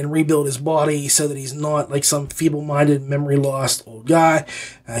mind and rebuild his body so that he's not like some feeble-minded, memory-lost old guy.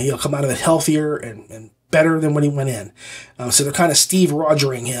 He'll come out of it healthier and better than when he went in. So they're kind of Steve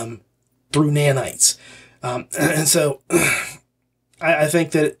Rogering him through nanites. And so I think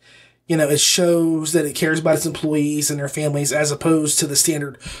that, it shows that it cares about its employees and their families, as opposed to the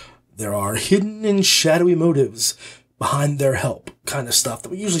standard, there are hidden and shadowy motives behind their help kind of stuff that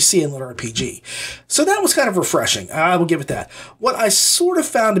we usually see in LitRPG. So that was kind of refreshing. I will give it that. What I sort of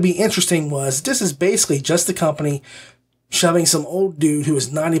found to be interesting was this is basically just the company shoving some old dude who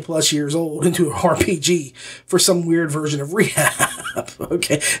is 90 plus years old into an RPG for some weird version of rehab.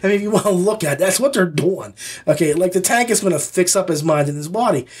 Okay. I mean, if you want to look at it, that's what they're doing. Okay. Like the tank is going to fix up his mind and his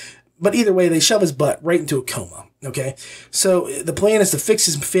body. But either way, they shove his butt right into a coma. Okay. So the plan is to fix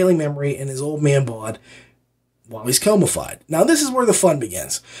his failing memory and his old man bod while he's comified. Now, this is where the fun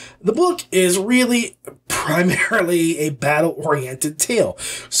begins. The book is really primarily a battle-oriented tale.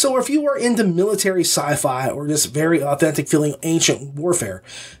 So if you are into military sci-fi or just very authentic feeling ancient warfare,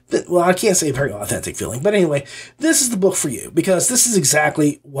 well, I can't say very authentic feeling, but anyway, this is the book for you, because this is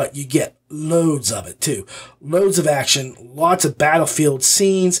exactly what you get. Loads of it, too. Loads of action, lots of battlefield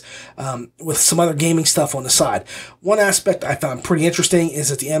scenes, with some other gaming stuff on the side. One aspect I found pretty interesting is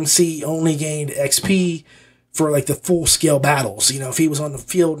that the MC only gained XP for like the full-scale battles. If he was on the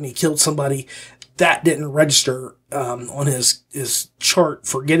field and he killed somebody, that didn't register on his chart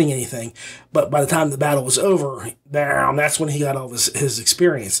for getting anything. But by the time the battle was over, bam, that's when he got all his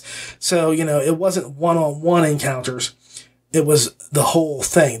experience. So, it wasn't one-on-one encounters. It was the whole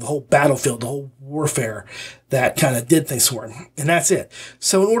thing, the whole battlefield, the whole warfare that kind of did things for him. And that's it.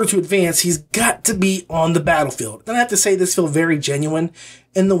 So in order to advance, he's got to be on the battlefield. And I have to say this feels very genuine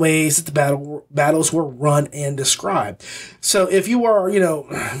in the ways that the battles were run and described. So if you are,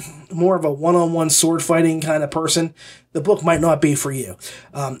 more of a one-on-one sword fighting kind of person, the book might not be for you.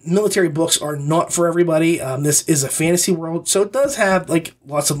 Military books are not for everybody. This is a fantasy world, so it does have like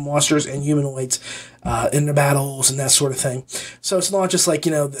lots of monsters and humanoids in the battles and that sort of thing. So it's not just like,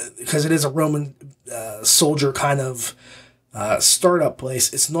 because it is a Roman soldier kind of startup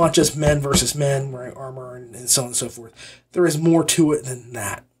place. It's not just men versus men wearing armor and so on and so forth. There is more to it than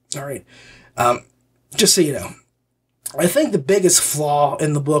that. All right. Just so you know, I think the biggest flaw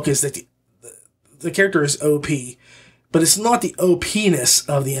in the book is that the character is OP, but it's not the OP-ness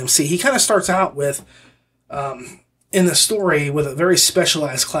of the MC. He kind of starts out with, in the story, with a very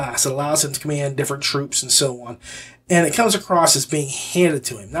specialized class that allows him to command different troops and so on. And it comes across as being handed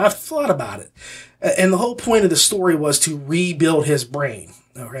to him. Now, I've thought about it. And the whole point of the story was to rebuild his brain,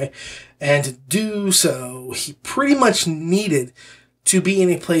 okay? And to do so, he pretty much needed to be in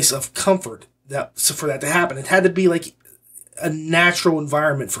a place of comfort for that to happen. It had to be like a natural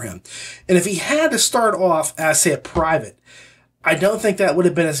environment for him. And if he had to start off as, say, a private, I don't think that would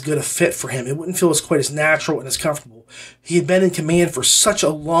have been as good a fit for him. It wouldn't feel quite as natural and as comfortable. He had been in command for such a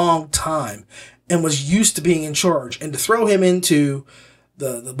long time and was used to being in charge. And to throw him into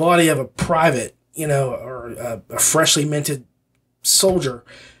the body of a private, or a freshly minted soldier,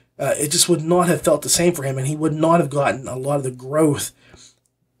 it just would not have felt the same for him, and he would not have gotten a lot of the growth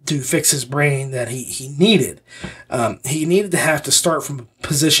to fix his brain that he needed. He needed to have to start from a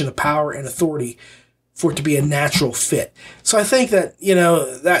position of power and authority for it to be a natural fit. So I think that,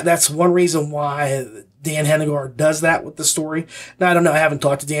 that's one reason why Dan Hennigar does that with the story. Now, I don't know. I haven't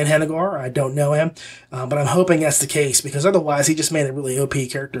talked to Dan Hennigar. I don't know him. But I'm hoping that's the case, because otherwise he just made a really OP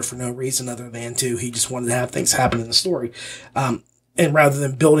character for no reason other than he just wanted to have things happen in the story. And rather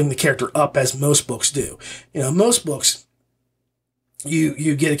than building the character up as most books do. Most books,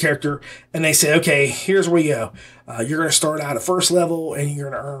 you get a character and they say, okay, here's where you go. You're going to start out at first level and you're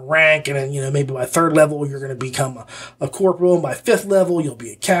going to earn rank. And then, maybe by third level, you're going to become a corporal. And by fifth level, you'll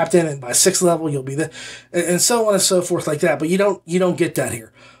be a captain. And by sixth level, you'll be and so on and so forth like that. But you don't get that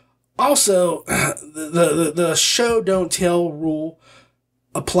here. Also, the show don't tell rule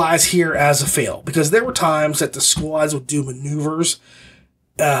applies here as a fail, because there were times that the squads would do maneuvers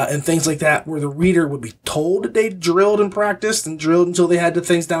and things like that, where the reader would be told that they drilled and practiced and drilled until they had the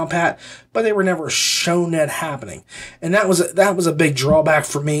things down pat, but they were never shown that happening. And that was a big drawback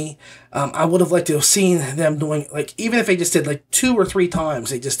for me. I would have liked to have seen them doing, like, even if they just did like 2 or 3 times,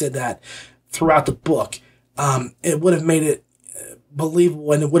 they just did that throughout the book. It would have made it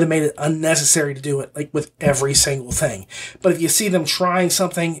believable, and it would have made it unnecessary to do it like with every single thing. But if you see them trying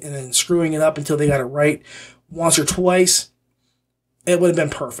something and then screwing it up until they got it right once or twice, it would have been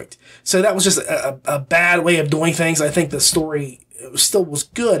perfect. So that was just a bad way of doing things. I think the story still was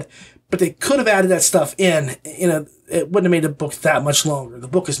good, but they could have added that stuff in. It wouldn't have made the book that much longer. The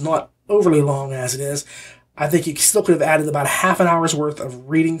book is not overly long as it is. I think you still could have added about half an hour's worth of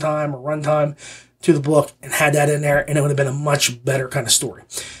reading time or run time to the book and had that in there, and it would have been a much better kind of story.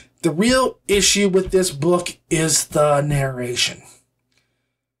 The real issue with this book is the narration.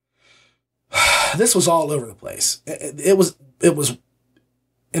 This was all over the place. It was,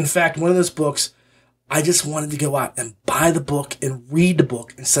 in fact, one of those books, I just wanted to go out and buy the book and read the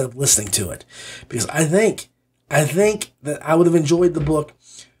book instead of listening to it. Because I think that I would have enjoyed the book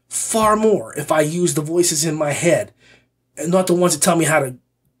far more if I used the voices in my head, and not the ones that tell me how to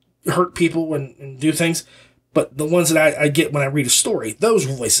hurt people and do things, but the ones that I get when I read a story, those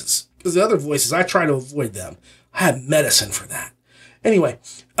voices. Because the other voices, I try to avoid them. I have medicine for that. Anyway,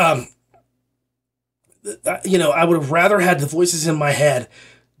 I would have rather had the voices in my head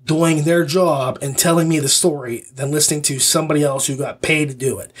doing their job and telling me the story than listening to somebody else who got paid to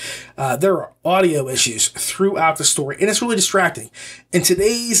do it. There are audio issues throughout the story, and it's really distracting. In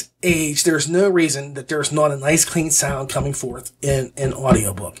today's age, there's no reason that there's not a nice, clean sound coming forth in an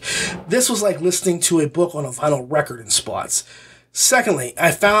audiobook. This was like listening to a book on a vinyl record in spots. Secondly, I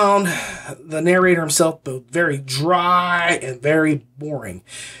found the narrator himself both very dry and very boring.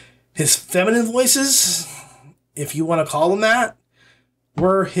 His feminine voices, if you want to call them that,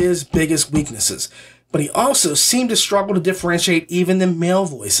 were his biggest weaknesses. But he also seemed to struggle to differentiate even the male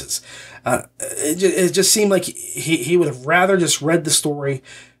voices. It just seemed like he would have rather just read the story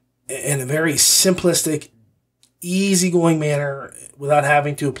in a very simplistic, easygoing manner without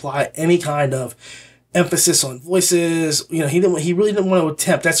having to apply any kind of emphasis on voices. He really didn't want to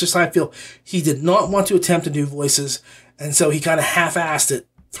attempt. That's just how I feel. He did not want to attempt to do voices, and so he kind of half-assed it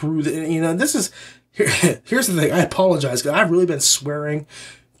through this is. Here's the thing. I apologize because I've really been swearing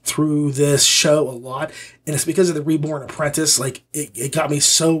through this show a lot, and it's because of the Reborn Apprentice. Like, it got me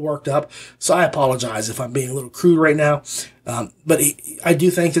so worked up. So I apologize if I'm being a little crude right now. But I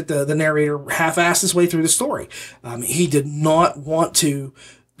do think that the narrator half-assed his way through the story. He did not want to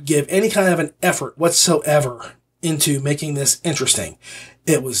give any kind of an effort whatsoever into making this interesting.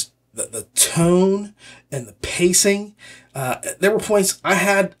 It was the tone and the pacing. There were points I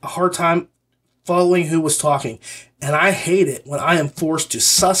had a hard time following who was talking, and I hate it when I am forced to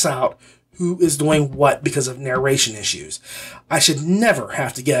suss out who is doing what because of narration issues. I should never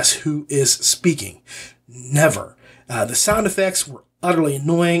have to guess who is speaking. Never. The sound effects were utterly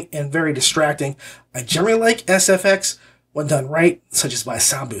annoying and very distracting. I generally like SFX when done right, such as by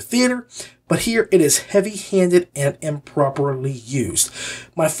Sound Booth Theater, but here it is heavy-handed and improperly used.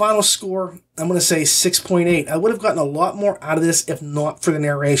 My final score, I'm going to say 6.8. I would have gotten a lot more out of this if not for the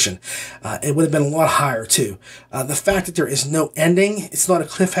narration. It would have been a lot higher, too. The fact that there is no ending, it's not a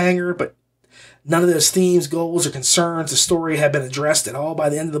cliffhanger, but none of those themes, goals, or concerns, the story had been addressed at all by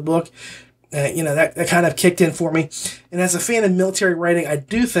the end of the book. That kind of kicked in for me. And as a fan of military writing, I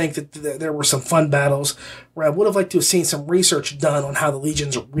do think that there were some fun battles where I would have liked to have seen some research done on how the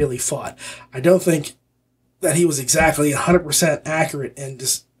legions really fought. I don't think that he was exactly 100% accurate, and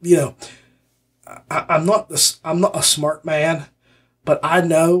just, I'm not a smart man, but I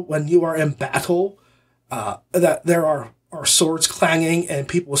know when you are in battle, that there are swords clanging and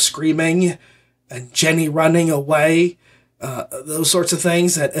people screaming and Jenny running away. Those sorts of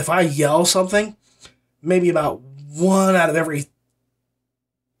things that if I yell something, maybe about 1 out of every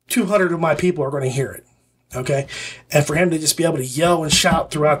 200 of my people are going to hear it. Okay. And for him to just be able to yell and shout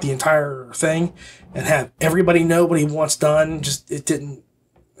throughout the entire thing and have everybody know what he wants done,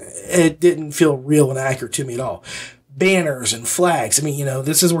 it didn't feel real and accurate to me at all. Banners and flags.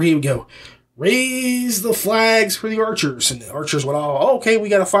 This is where he would go, raise the flags for the archers. And the archers would all, okay, we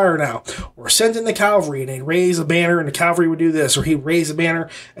got a fire now. Or send in the cavalry, and they'd raise a banner, and the cavalry would do this. Or he'd raise a banner,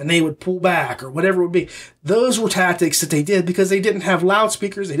 and they would pull back, or whatever it would be. Those were tactics that they did because they didn't have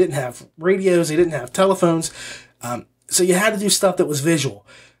loudspeakers, they didn't have radios, they didn't have telephones. So you had to do stuff that was visual.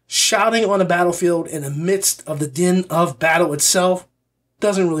 Shouting on a battlefield in the midst of the din of battle itself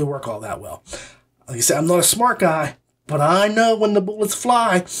doesn't really work all that well. Like I said, I'm not a smart guy, but I know when the bullets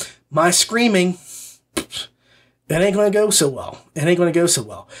fly, my screaming, it ain't going to go so well. It ain't going to go so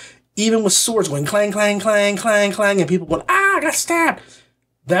well. Even with swords going clang, clang, clang, clang, clang, and people going, I got stabbed.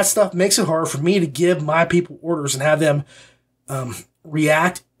 That stuff makes it hard for me to give my people orders and have them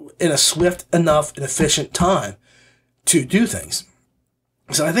react in a swift enough and efficient time to do things.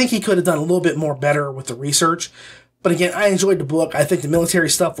 So I think he could have done a little bit more better with the research. But again, I enjoyed the book. I think the military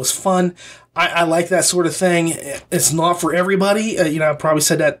stuff was fun. I like that sort of thing. It's not for everybody. I've probably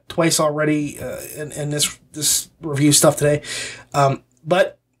said that twice already in this review stuff today.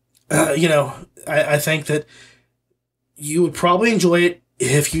 But I think that you would probably enjoy it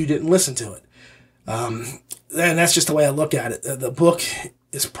if you didn't listen to it. And that's just the way I look at it. The book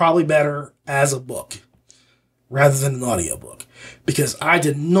is probably better as a book rather than an audiobook. Because I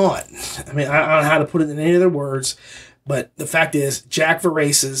did not, I don't know how to put it in any other words, but the fact is, Jack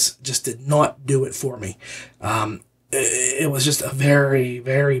Verace's just did not do it for me. It was just a very,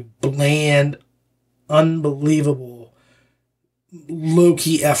 very bland, unbelievable,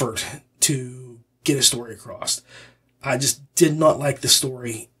 low-key effort to get a story across. I just did not like the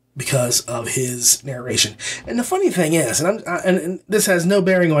story because of his narration. And the funny thing is, and this has no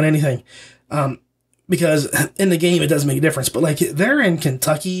bearing on anything, because in the game it does make a difference, but like they're in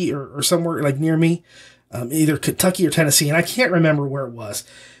Kentucky or somewhere like near me, either Kentucky or Tennessee, and I can't remember where it was.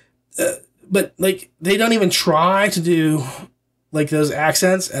 But like they don't even try to do like those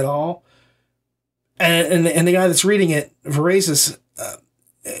accents at all. And the guy that's reading it, Veraces,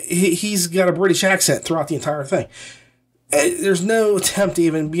 he's got a British accent throughout the entire thing. There's no attempt to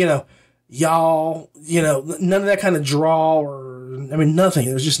even, y'all, none of that kind of drawl or, nothing.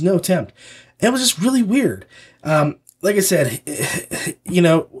 There's just no attempt. It was just really weird. Like I said,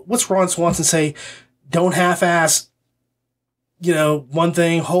 what's Ron Swanson say? Don't half-ass, one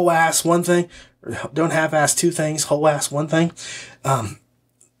thing, whole-ass one thing. Or don't half-ass two things, whole-ass one thing.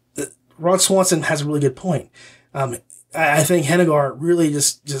 Ron Swanson has a really good point. I think Hennigar really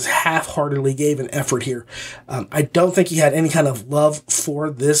just half-heartedly gave an effort here. I don't think he had any kind of love for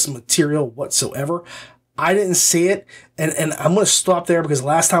this material whatsoever. I didn't see it, and I'm going to stop there because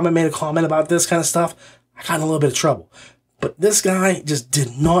last time I made a comment about this kind of stuff, I got in a little bit of trouble. But this guy just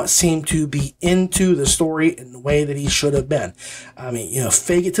did not seem to be into the story in the way that he should have been.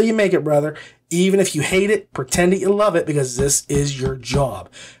 Fake it till you make it, brother. Even if you hate it, pretend that you love it because this is your job.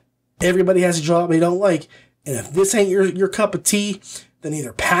 Everybody has a job they don't like. And if this ain't your cup of tea, then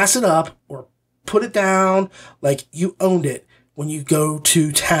either pass it up or put it down like you owned it when you go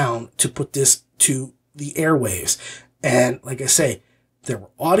to town to put this to the airwaves. And like I say, there were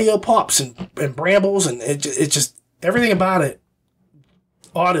audio pops and brambles, and it just everything about it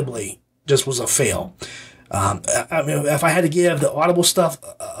audibly just was a fail. If I had to give the audible stuff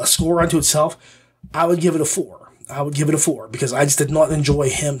a score unto itself, I would give it a 4. I would give it a 4 because I just did not enjoy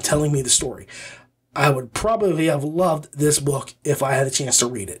him telling me the story. I would probably have loved this book if I had a chance to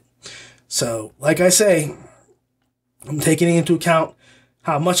read it. So, like I say, I'm taking into account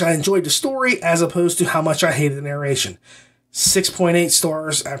how much I enjoyed the story as opposed to how much I hated the narration. 6.8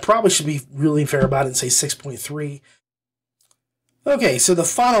 stars. I probably should be really fair about it and say 6.3. Okay, so the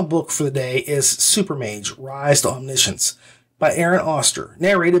final book for the day is Supermage, Rise to Omniscience by Aaron Oster,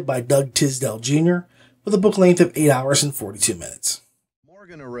 narrated by Doug Tisdale Jr., with a book length of 8 hours and 42 minutes.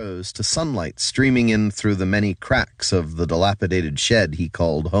 Morgan arose to sunlight streaming in through the many cracks of the dilapidated shed he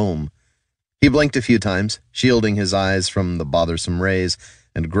called home. He blinked a few times, shielding his eyes from the bothersome rays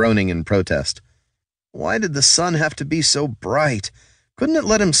and groaning in protest. Why did the sun have to be so bright? Couldn't it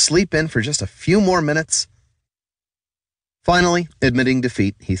let him sleep in for just a few more minutes? Finally, admitting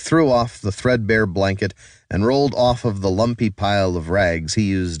defeat, he threw off the threadbare blanket and rolled off of the lumpy pile of rags he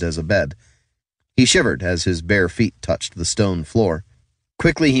used as a bed. He shivered as his bare feet touched the stone floor.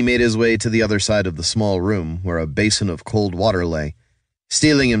 Quickly he made his way to the other side of the small room, where a basin of cold water lay.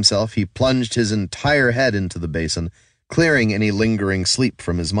 Steeling himself, he plunged his entire head into the basin, clearing any lingering sleep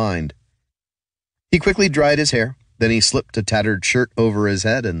from his mind. He quickly dried his hair, then he slipped a tattered shirt over his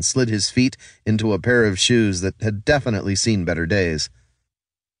head and slid his feet into a pair of shoes that had definitely seen better days.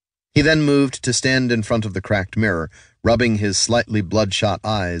 He then moved to stand in front of the cracked mirror, rubbing his slightly bloodshot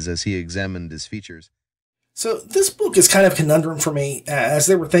eyes as he examined his features. So this book is kind of a conundrum for me, as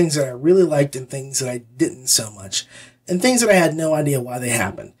there were things that I really liked and things that I didn't so much, and things that I had no idea why they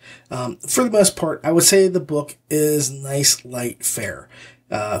happened. For the most part, I would say the book is nice, light, fair,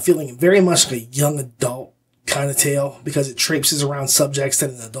 feeling very much like a young adult kind of tale because it traipses around subjects that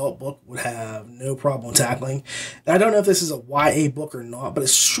an adult book would have no problem tackling. And I don't know if this is a YA book or not, but it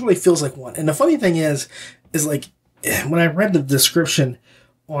surely feels like one. And the funny thing is like when I read the description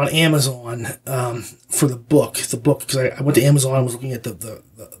on Amazon for the book, because I went to Amazon and was looking at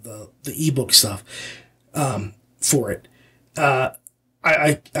the ebook stuff. for it.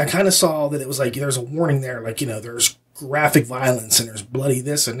 I kind of saw that it was like there's a warning there, like, there's graphic violence and there's bloody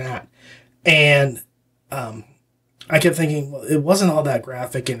this and that. And I kept thinking, well, it wasn't all that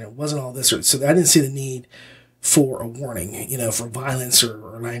graphic and it wasn't all this. So I didn't see the need for a warning, for violence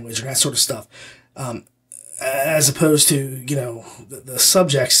or language and that sort of stuff. As opposed to, the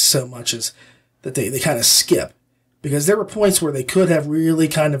subjects so much as that they kind of skip. Because there were points where they could have really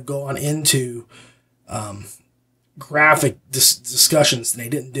kind of gone into graphic discussions, and they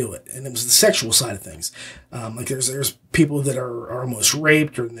didn't do it. And it was the sexual side of things. Like there's people that are almost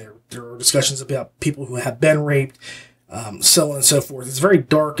raped, or there are discussions about people who have been raped, so on and so forth. It's very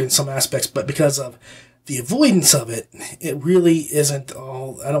dark in some aspects, but because of the avoidance of it, it really isn't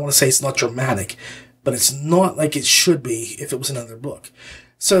all, I don't want to say it's not dramatic, but it's not like it should be if it was another book.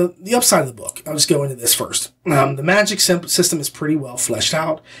 So the upside of the book, I'll just go into this first. The magic system is pretty well fleshed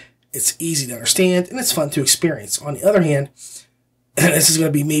out. It's easy to understand, and it's fun to experience. On the other hand, and this is going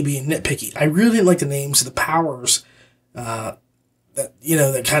to be maybe nitpicky, I really didn't like the names of the powers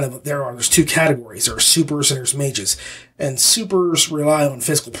that kind of, there's two categories. There are supers and there's mages. And supers rely on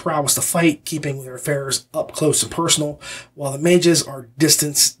physical prowess to fight, keeping their affairs up close and personal, while the mages are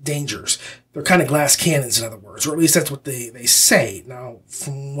distance dangers. They're kind of glass cannons, in other words, or at least that's what they say. Now,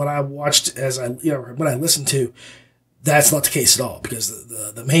 from what I watched when I listened to, that's not the case at all, because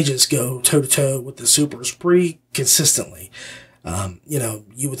the mages go toe-to-toe with the supers pretty consistently.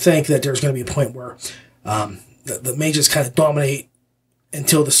 You would think that there's going to be a point where the mages kind of dominate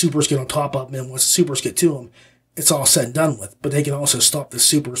until the supers get on top of them, and once the supers get to them, it's all said and done with. But they can also stop the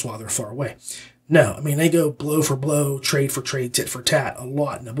supers while they're far away. No, they go blow for blow, trade for trade, tit for tat, a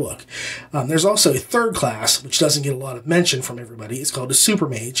lot in the book. There's also a third class, which doesn't get a lot of mention from everybody. It's called a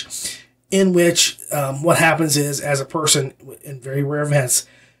Supermage, in which what happens is, as a person, in very rare events,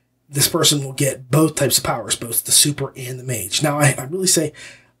 this person will get both types of powers, both the super and the mage. Now, I really say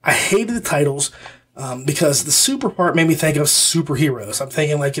I hated the titles, because the super part made me think of superheroes. I'm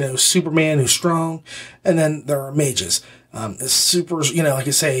thinking like, Superman who's strong, and then there are mages. Supers, like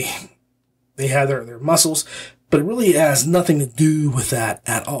I say, they have their muscles, but it really has nothing to do with that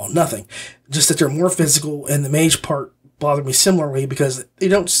at all. Nothing. Just that they're more physical, and the mage part bothered me similarly because they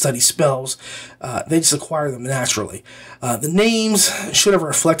don't study spells. They just acquire them naturally. The names should have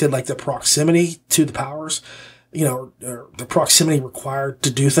reflected like the proximity to the powers, or the proximity required to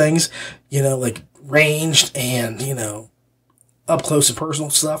do things, like ranged and, up close and personal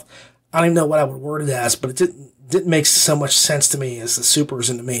stuff. I don't even know what I would word it as, but it didn't make so much sense to me as the supers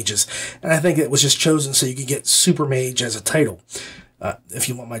and the mages. And I think it was just chosen so you could get Super Mage as a title, if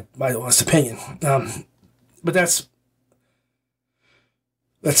you want my honest opinion. But that's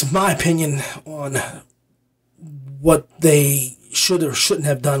my opinion on what they should or shouldn't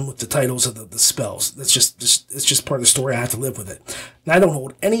have done with the titles of the spells. It's just part of the story. I have to live with it. And I don't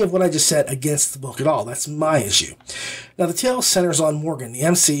hold any of what I just said against the book at all. That's my issue. Now, the tale centers on Morgan, the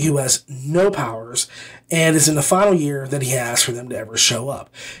MC, who has no powers and is in the final year that he has for them to ever show up.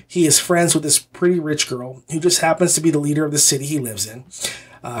 He is friends with this pretty rich girl who just happens to be the leader of the city he lives in.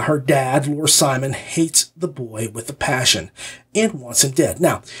 Her dad, Lord Simon, hates the boy with a passion and wants him dead.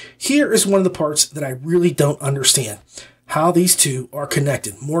 Now, here is one of the parts that I really don't understand. How these two are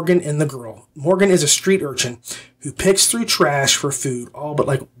connected, Morgan and the girl. Morgan is a street urchin who picks through trash for food all but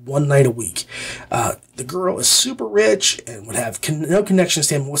like one night a week. The girl is super rich and would have no connections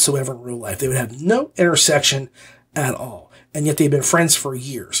to him whatsoever in real life. They would have no intersection at all, and yet they've been friends for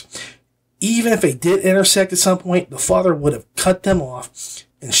years. Even if they did intersect at some point, the father would have cut them off,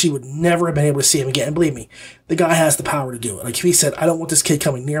 and she would never have been able to see him again. And believe me, the guy has the power to do it. Like if he said, I don't want this kid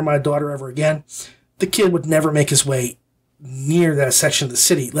coming near my daughter ever again, the kid would never make his way near that section of the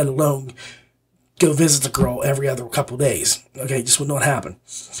city, let alone go visit the girl every other couple of days. Okay, just would not happen.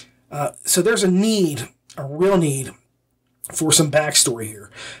 So there's a real need for some backstory here,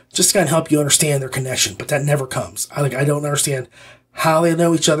 just to kind of help you understand their connection, but that never comes. I don't understand how they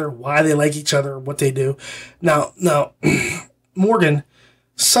know each other, why they like each other, what they do. Now, Morgan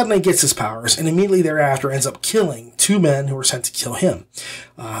suddenly gets his powers and immediately thereafter ends up killing two men who were sent to kill him.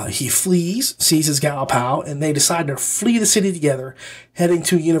 He flees, sees his gal pal, and they decide to flee the city together, heading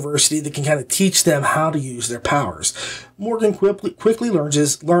to a university that can kind of teach them how to use their powers. Morgan quickly learns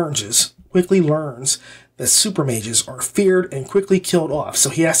that super mages are feared and quickly killed off,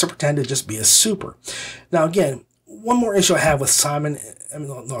 so he has to pretend to just be a super. Now again, one more issue I have with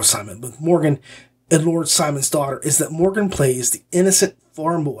with Morgan and Lord Simon's daughter is that Morgan plays the innocent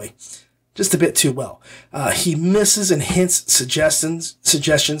farm boy just a bit too well. He misses and hints suggestions,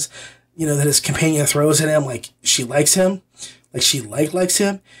 that his companion throws at him, like she likes him, like she likes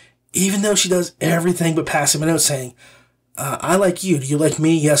him, even though she does everything but pass him a note saying, I like you. Do you like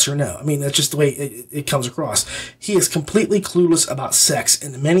me? Yes or no? I mean, that's just the way it comes across. He is completely clueless about sex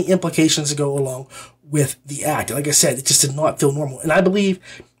and the many implications that go along with the act. Like I said, it just did not feel normal. And I believe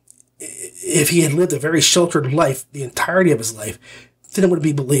if he had lived a very sheltered life, the entirety of his life, then it would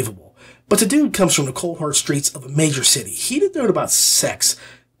be believable. But the dude comes from the cold hard streets of a major city. He didn't know about sex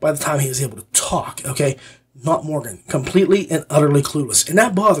by the time he was able to talk, okay? Not Morgan. Completely and utterly clueless. And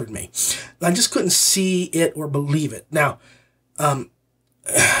that bothered me. I just couldn't see it or believe it. Now,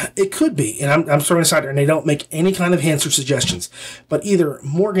 it could be, and I'm throwing this out there, and they don't make any kind of hints or suggestions, but either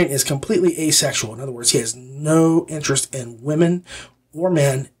Morgan is completely asexual. In other words, he has no interest in women or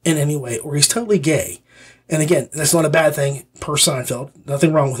men in any way, or he's totally gay. And again, that's not a bad thing per Seinfeld.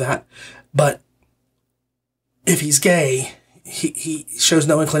 Nothing wrong with that. But if he's gay, he shows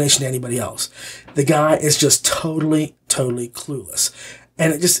no inclination to anybody else. The guy is just totally clueless.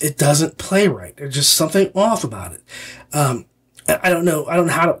 And it doesn't play right. There's just something off about it. I don't know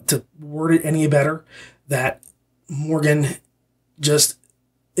how to word it any better, that Morgan just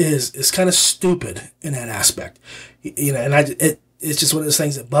is kind of stupid in that aspect. You know, and it's just one of those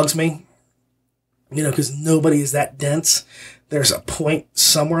things that bugs me, you know, because nobody is that dense. There's a point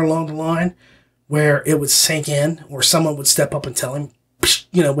somewhere along the line where it would sink in, or someone would step up and tell him,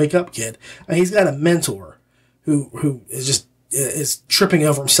 you know, wake up, kid. I mean, he's got a mentor who is tripping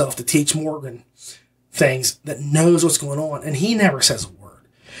over himself to teach Morgan things, that knows what's going on, and he never says a word.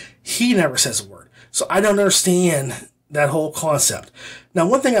 So I don't understand that whole concept. Now,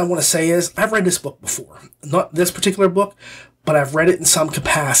 one thing I want to say is, I've read this book before. Not this particular book, but I've read it in some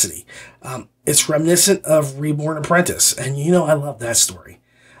capacity. It's reminiscent of Reborn Apprentice, and you know I love that story.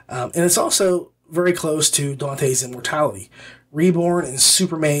 And it's also very close to Dante's Immortality. Reborn and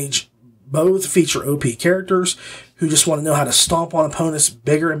Supermage both feature OP characters who just want to know how to stomp on opponents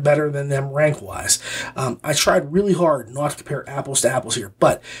bigger and better than them rank-wise. I tried really hard not to compare apples to apples here,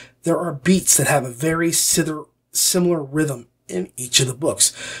 but there are beats that have a very similar rhythm in each of the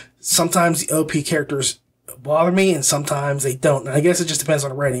books. Sometimes the OP characters bother me, and sometimes they don't. And I guess it just depends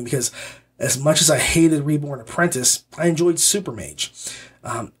on the writing, because as much as I hated Reborn Apprentice, I enjoyed Supermage.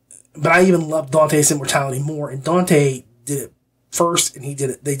 But I even loved Dante's Immortality more, and Dante did it first, and they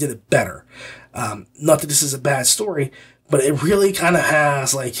did it better. Not that this is a bad story, but it really kind of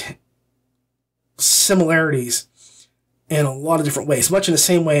has like similarities in a lot of different ways, much in the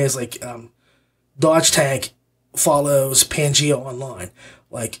same way as like Dodge Tank follows Pangea Online.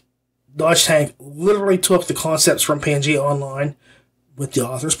 Like, Dodge Tank literally took the concepts from Pangea Online with the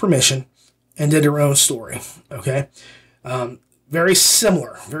author's permission and did their own story. Okay, very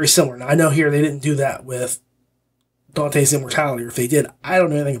similar. Now, I know here they didn't do that with Dante's Immortality, or if they did, I don't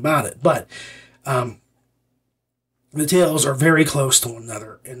know anything about it, but the tales are very close to one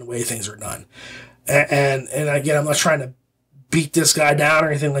another in the way things are done. And again, I'm not trying to beat this guy down or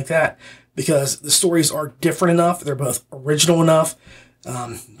anything like that, because the stories are different enough. They're both original enough.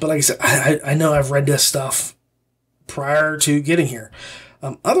 But like I said, I know I've read this stuff prior to getting here.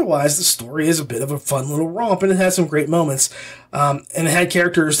 Otherwise, the story is a bit of a fun little romp, and it has some great moments. And it had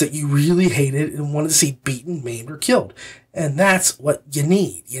characters that you really hated and wanted to see beaten, maimed, or killed. And that's what you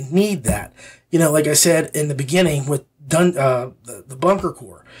need. You need that. You know, like I said in the beginning with the Bunker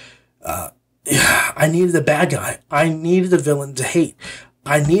Corps, I needed a bad guy. I needed a villain to hate.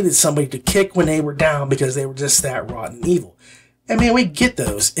 I needed somebody to kick when they were down because they were just that rotten evil. And man, we get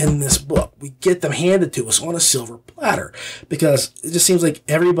those in this book. We get them handed to us on a silver platter, because it just seems like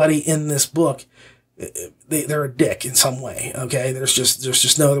everybody in this book, they're a dick in some way. Okay, there's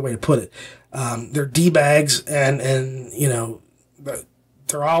just no other way to put it. They're D-bags, and you know,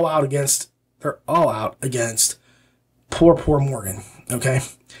 they're all out against poor Morgan. Okay,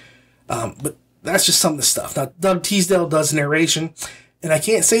 but that's just some of the stuff. Now, Doug Teasdale does narration, and I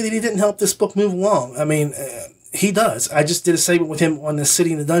can't say that he didn't help this book move along. I mean, he does. I just did a segment with him on the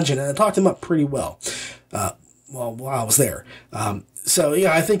City in the Dungeon, and I talked him up pretty well. While I was there. So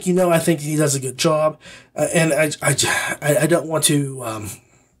yeah, I think he does a good job, and I don't want to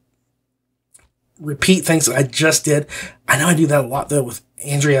repeat things that I just did. I know I do that a lot though with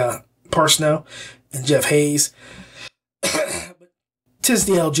Andrea Parsnow and Jeff Hayes, but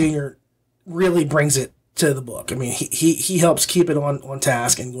Tisdale Jr. really brings it to the book. I mean, he helps keep it on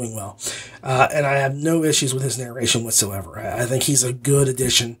task and going well. And I have no issues with his narration whatsoever. I think he's a good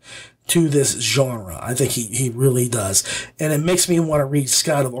addition to this genre. I think he really does. And it makes me want to read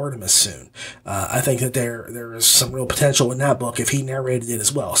Scott of Artemis soon. I think that there is some real potential in that book if he narrated it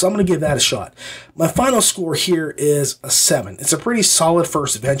as well. So I'm going to give that a shot. My final score here is a 7. It's a pretty solid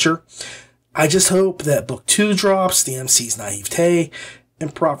first adventure. I just hope that book 2 drops, the MC's naivete,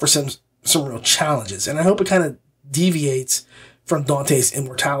 and proffer some real challenges. And I hope it kind of deviates from Dante's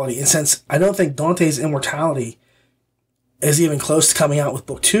Immortality. And since I don't think Dante's Immortality is even close to coming out with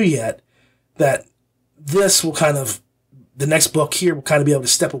book 2 yet, that this will kind of, the next book here will kind of be able to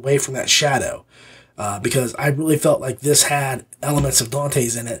step away from that shadow. Because I really felt like this had elements of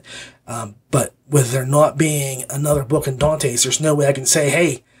Dante's in it. But with there not being another book in Dante's, there's no way I can say,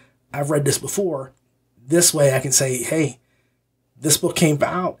 hey, I've read this before. This way I can say, hey, this book came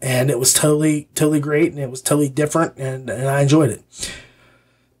out and it was totally great and it was totally different and I enjoyed it.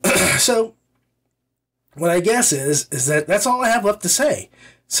 So what I guess is that that's all I have left to say.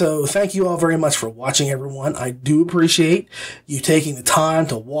 So thank you all very much for watching, everyone. I do appreciate you taking the time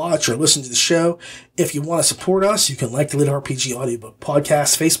to watch or listen to the show. If you want to support us, you can like the LitRPG Audiobook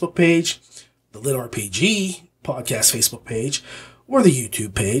Podcast Facebook page, the LitRPG Podcast Facebook page, or the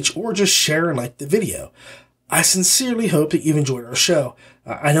YouTube page, or just share and like the video. I sincerely hope that you've enjoyed our show.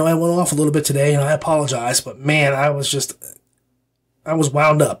 I know I went off a little bit today, and I apologize, but man, I was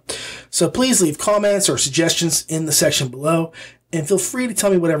wound up. So please leave comments or suggestions in the section below, and feel free to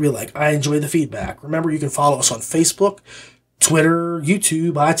tell me whatever you like. I enjoy the feedback. Remember, you can follow us on Facebook, Twitter,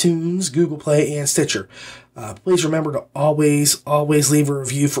 YouTube, iTunes, Google Play, and Stitcher. Please remember to always leave a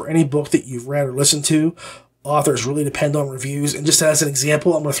review for any book that you've read or listened to. Authors really depend on reviews. And just as an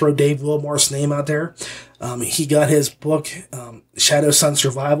example, I'm going to throw Dave Wilmore's name out there. He got his book, Shadow Sun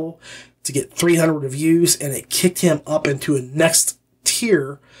Survival, to get 300 reviews, and it kicked him up into a next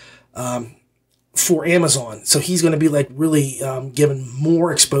tier for Amazon. So he's going to be like really given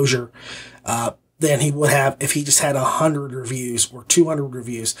more exposure than he would have if he just had 100 reviews or 200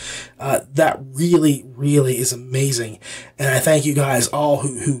 reviews. That really is amazing. And I thank you guys all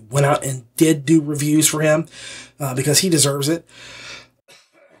who went out and did do reviews for him because he deserves it.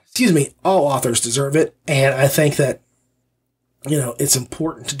 Excuse me, all authors deserve it. And I think that, it's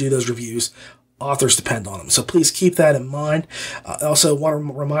important to do those reviews. Authors depend on them. So please keep that in mind. I also want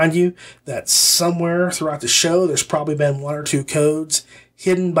to remind you that somewhere throughout the show, there's probably been 1 or 2 codes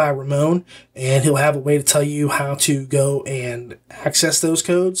hidden by Ramon, and he'll have a way to tell you how to go and access those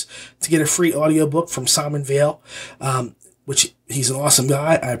codes to get a free audiobook from Simon Vale, which he's an awesome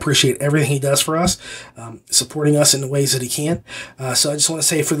guy. I appreciate everything he does for us, supporting us in the ways that he can. So I just want to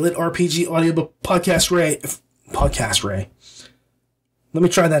say for the LitRPG Audiobook Podcast, Ray. Let me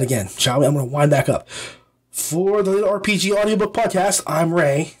try that again, shall we? I'm going to wind back up. For the LitRPG Audiobook Podcast, I'm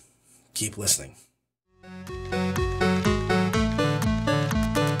Ray. Keep listening.